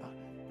reset button.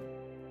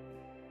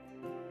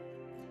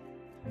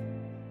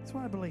 That's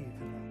what I believe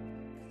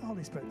in the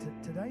Holy Spirit.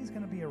 Today's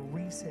going to be a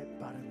reset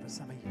button for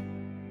some of you.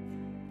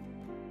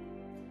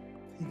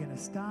 You're going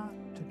to start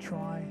to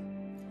try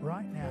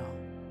right now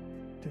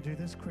to do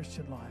this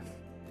Christian life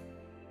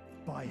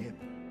by Him.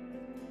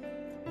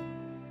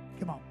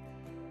 Come on.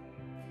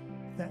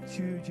 If that's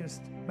you,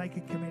 just make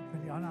a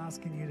commitment. I'm not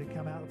asking you to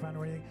come out the front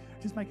or anything.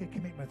 Just make a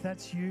commitment. If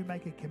that's you,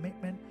 make a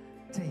commitment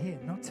to Him,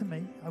 not to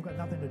me. I've got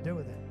nothing to do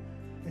with it.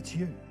 It's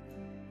you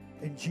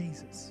in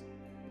Jesus.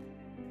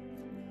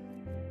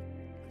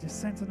 Just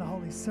sense in the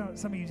Holy Spirit.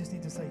 Some of you just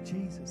need to say,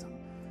 Jesus,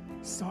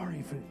 I'm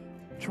sorry for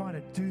trying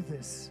to do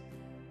this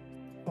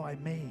by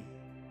me.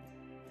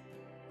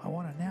 I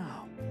want to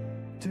now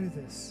do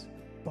this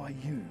by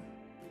you.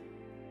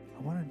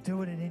 I want to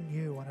do it in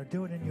you. I want to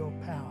do it in your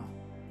power.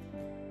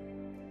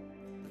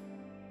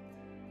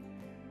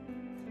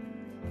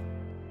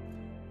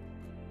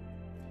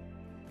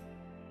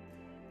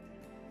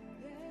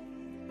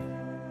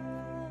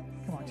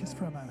 Come on, just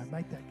for a moment,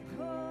 make that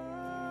commitment.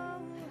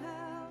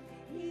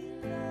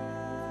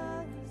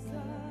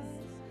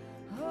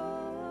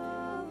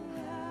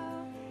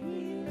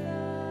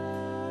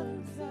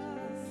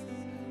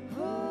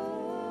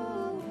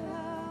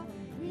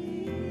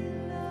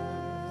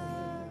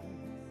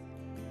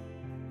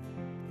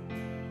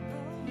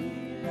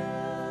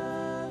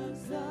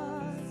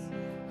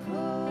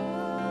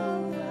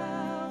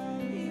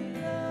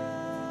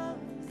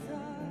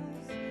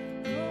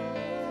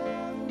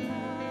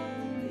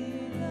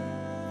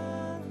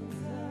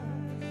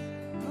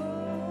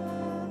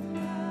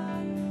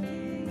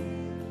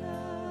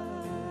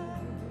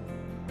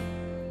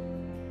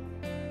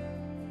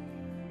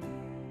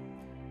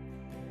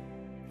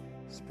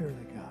 Spirit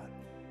of God,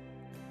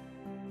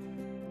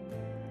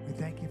 we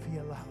thank you for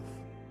your love.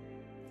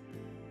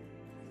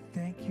 We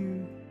thank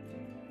you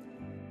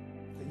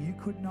that you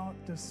could not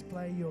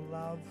display your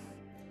love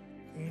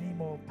any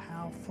more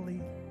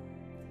powerfully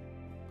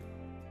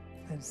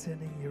than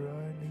sending your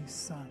only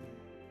Son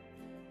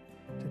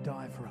to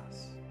die for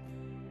us.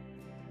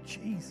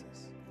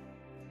 Jesus.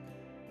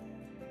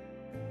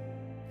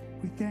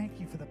 We thank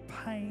you for the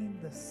pain,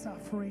 the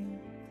suffering,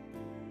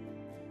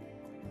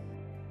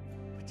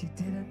 but you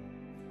did it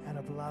out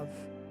of love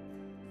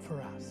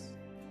for us.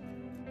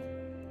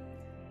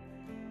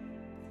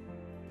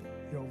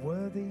 You're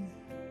worthy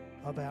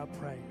of our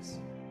praise.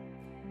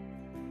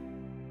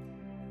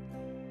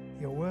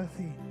 You're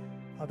worthy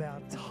of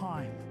our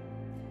time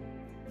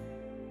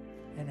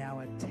and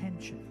our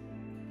attention.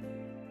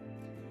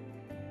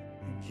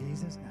 In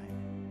Jesus' name.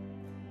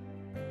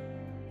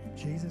 In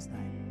Jesus'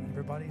 name. And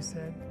everybody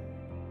said,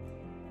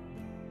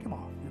 come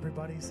on,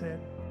 everybody said,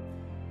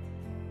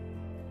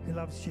 who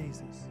loves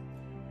Jesus?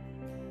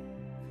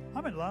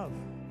 I'm in love.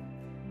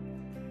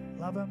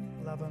 Love Him,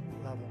 love Him,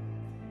 love Him.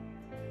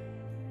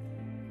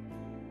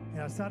 You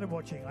know, I started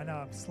watching, I know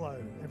I'm slow,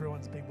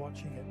 everyone's been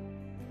watching it.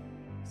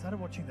 I started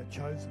watching The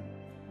Chosen.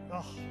 Oh,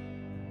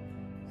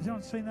 has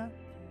anyone seen that?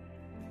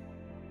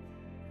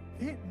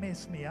 It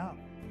messed me up.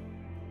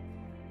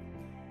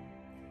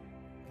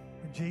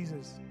 When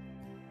Jesus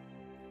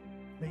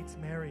meets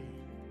Mary,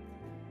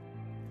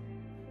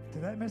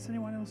 did that mess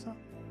anyone else up?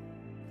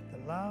 The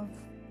love,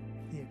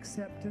 the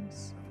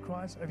acceptance of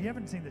Christ. If you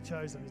haven't seen The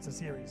Chosen, it's a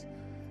series.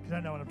 If you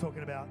don't know what I'm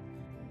talking about,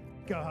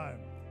 go home.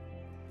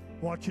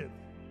 Watch it.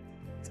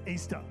 It's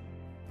Easter.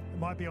 It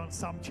might be on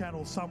some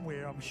channel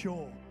somewhere, I'm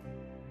sure.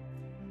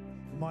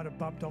 It might have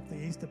bumped off the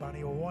Easter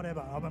Bunny or whatever,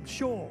 I'm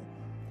sure.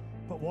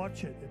 But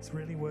watch it. It's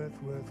really worth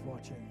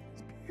watching.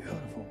 It's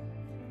beautiful.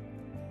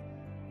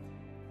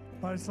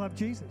 But I just love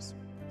Jesus.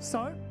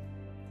 So,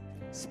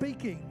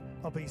 speaking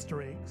of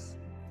Easter eggs,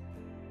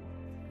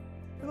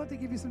 we'd like to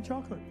give you some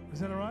chocolate. Is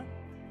that all right?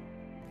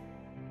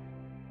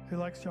 Who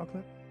likes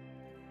chocolate?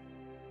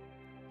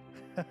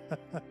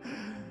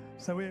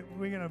 So we're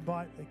going to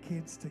invite the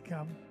kids to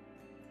come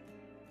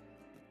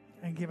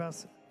and give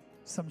us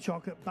some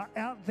chocolate. But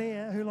out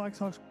there, who likes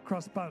hot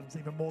cross buns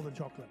even more than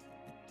chocolate?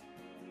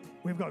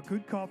 We've got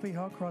good coffee,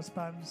 hot cross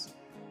buns.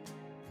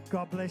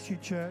 God bless you,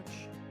 church.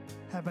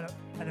 Have an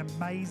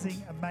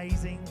amazing,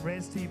 amazing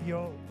rest of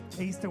your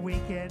Easter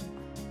weekend.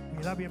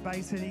 We love you,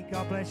 Bay City.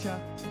 God bless you.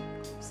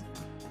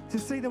 To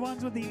see the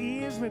ones with the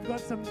ears, we've got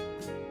some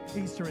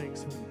Easter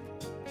eggs for you.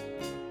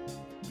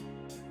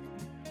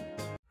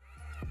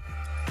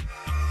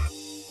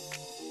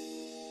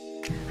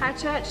 Hi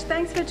church,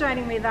 thanks for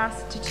joining with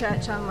us to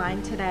Church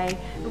Online today.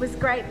 It was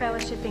great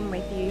fellowshipping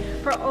with you.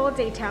 For all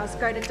details,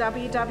 go to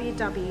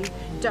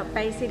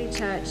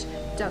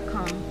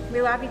www.baycitychurch.com.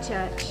 We love you,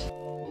 church.